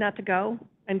decide not to go,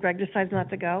 and Greg decides not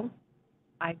to go,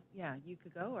 Yeah, you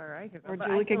could go, or I could go, Or but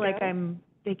Julie I feel could like go? I'm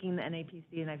taking the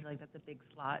NAPC, and I feel like that's a big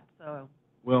slot, so.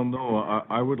 Well, no,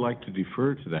 I would like to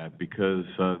defer to that, because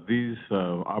these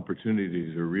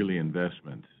opportunities are really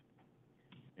investments.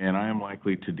 And I am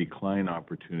likely to decline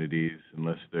opportunities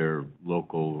unless they're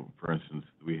local. For instance,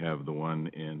 we have the one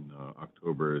in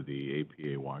October, the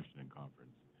APA Washington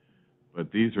Conference. But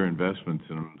these are investments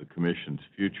in the commission's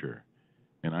future,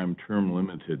 and I'm term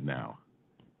limited now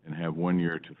and have 1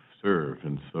 year to serve.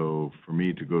 And so for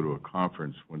me to go to a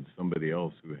conference when somebody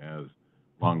else who has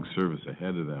long service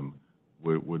ahead of them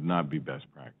would not be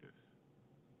best practice.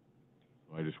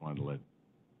 So I just wanted to let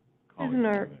colleagues Susan know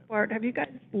or that. Bart, have you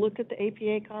guys looked at the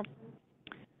APA conference?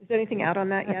 Is there anything out on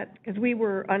that yet? Because we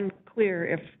were unclear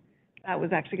if that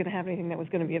was actually going to have anything that was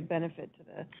going to be of benefit to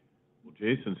the, Well,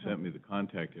 Jason sent me the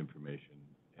contact information.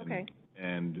 Okay.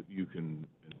 And you can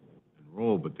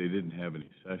enroll, but they didn't have any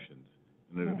sessions.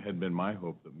 And it had been my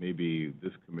hope that maybe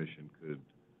this commission could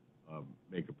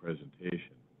make a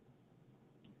presentation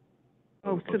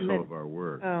of some submit, of our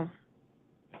work. oh,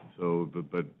 So,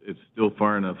 but it's still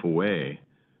far enough away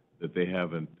that they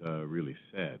haven't really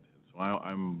said. So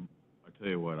I tell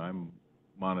you what, I'm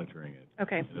monitoring it.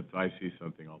 okay. And if I see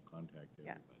something, I'll contact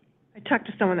Yeah. everybody. I talked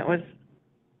to someone that was,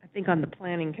 I think, on the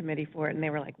planning committee for it, and they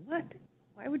were like, what?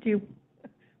 Why would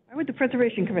the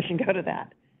Preservation Commission go to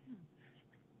that?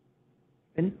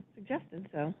 Been suggested,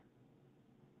 so.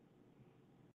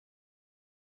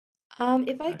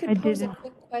 If I I could pose a didn't-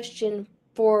 quick question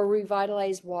for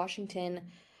Revitalize Washington.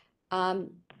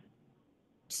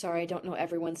 Sorry, I don't know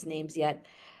everyone's names yet.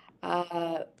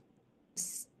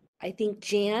 I think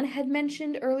Jan had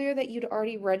mentioned earlier that you'd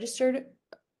already registered.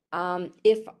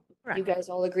 If you Correct. guys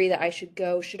all agree that I should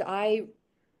go, should I,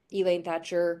 Elaine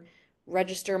Thatcher,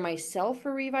 register myself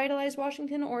for Revitalize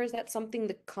Washington, or is that something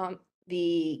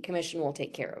the commission will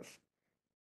take care of?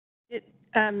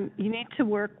 You need to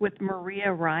work with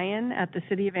Maria Ryan at the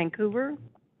City of Vancouver.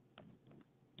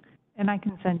 And I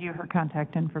can send you her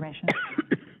contact information.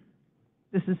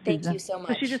 This is Thank Susan. you so So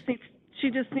much. she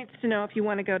just needs to know if you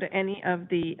want to go to any of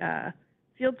the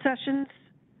field sessions,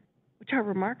 which are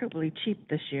remarkably cheap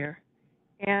this year,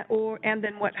 and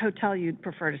then what hotel you'd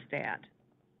prefer to stay at.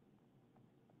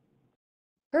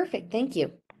 Perfect, thank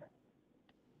you.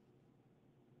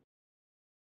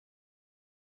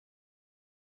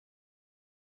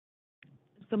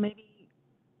 So maybe,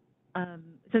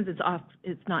 since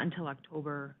it's not until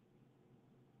October,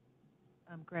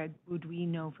 Greg, would we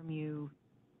know from you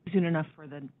soon enough for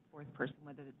the fourth person,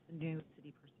 whether it's a new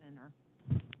city person or?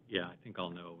 Yeah, I think I'll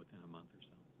know within a month or so.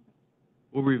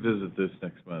 We'll revisit this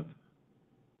next month.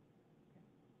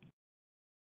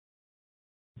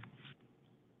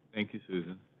 Thank you,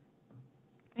 Susan.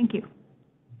 Thank you.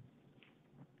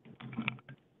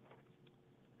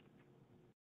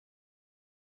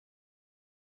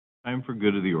 Time for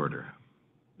good of the order.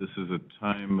 This is a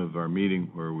time of our meeting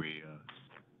where we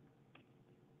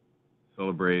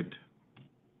celebrate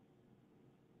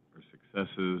our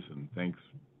successes and thanks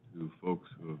to folks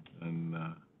who have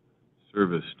done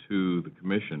service to the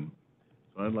commission.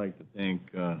 So I'd like to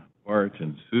thank Bart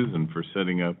and Susan for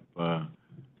setting up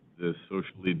this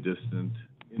socially distant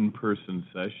in-person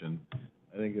session.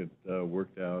 I think it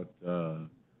worked out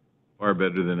far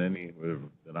better than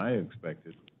I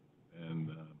expected, and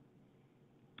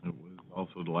it was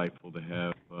also delightful to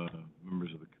have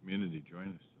members of the community join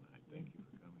us tonight. Thank you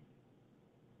for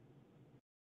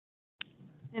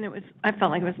coming. And I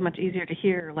felt like it was much easier to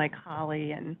hear, like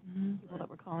Holly and people that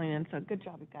were calling in, so good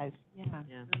job, you guys. Yeah.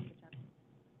 Yeah.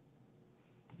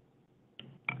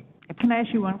 Can I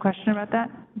ask you one question about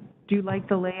that? Do you like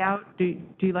the layout? Do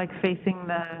you like facing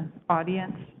the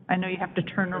audience? I know you have to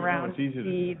turn No, around it's easy to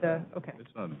see do. the, okay.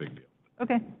 It's not a big deal.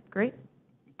 Okay, great.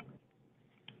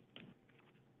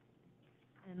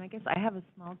 And I guess I have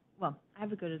I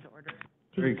have a good as order.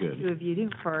 Very To good. two of you do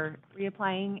for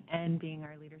reapplying and being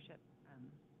our leadership.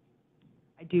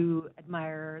 I do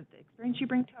admire the experience you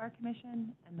bring to our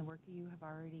commission and the work you have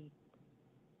already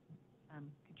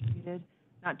contributed,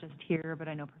 not just here, but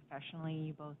I know professionally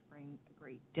you both bring a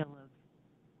great deal of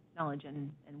knowledge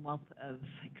and wealth of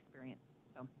experience.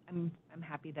 So I'm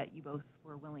happy that you both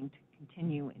were willing to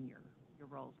continue in your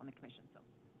roles on the commission. So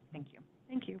thank you.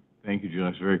 Thank you. Thank you, Jill.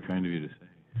 That's very kind of you to say.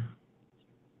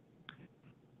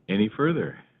 Any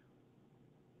further?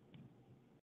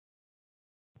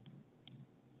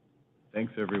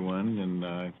 Thanks, everyone, and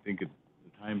I think the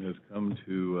time has come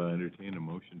to entertain a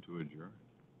motion to adjourn.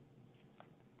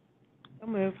 So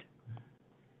moved.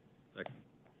 It's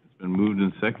been moved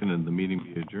and seconded, the meeting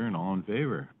be adjourned. All in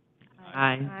favor?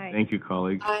 Aye. Aye. Thank you,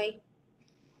 colleagues. Aye.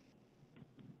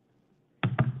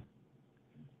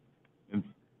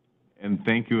 And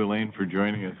thank you, Elaine, for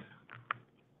joining us.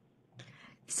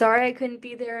 Sorry I couldn't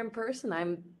be there in person.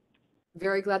 I'm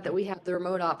very glad that we have the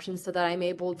remote option so that I'm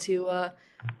able to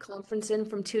conference in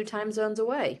from 2 time zones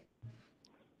away.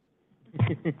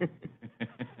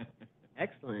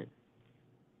 Excellent.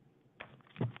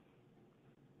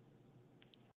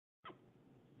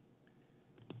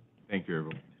 Thank you,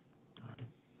 everyone.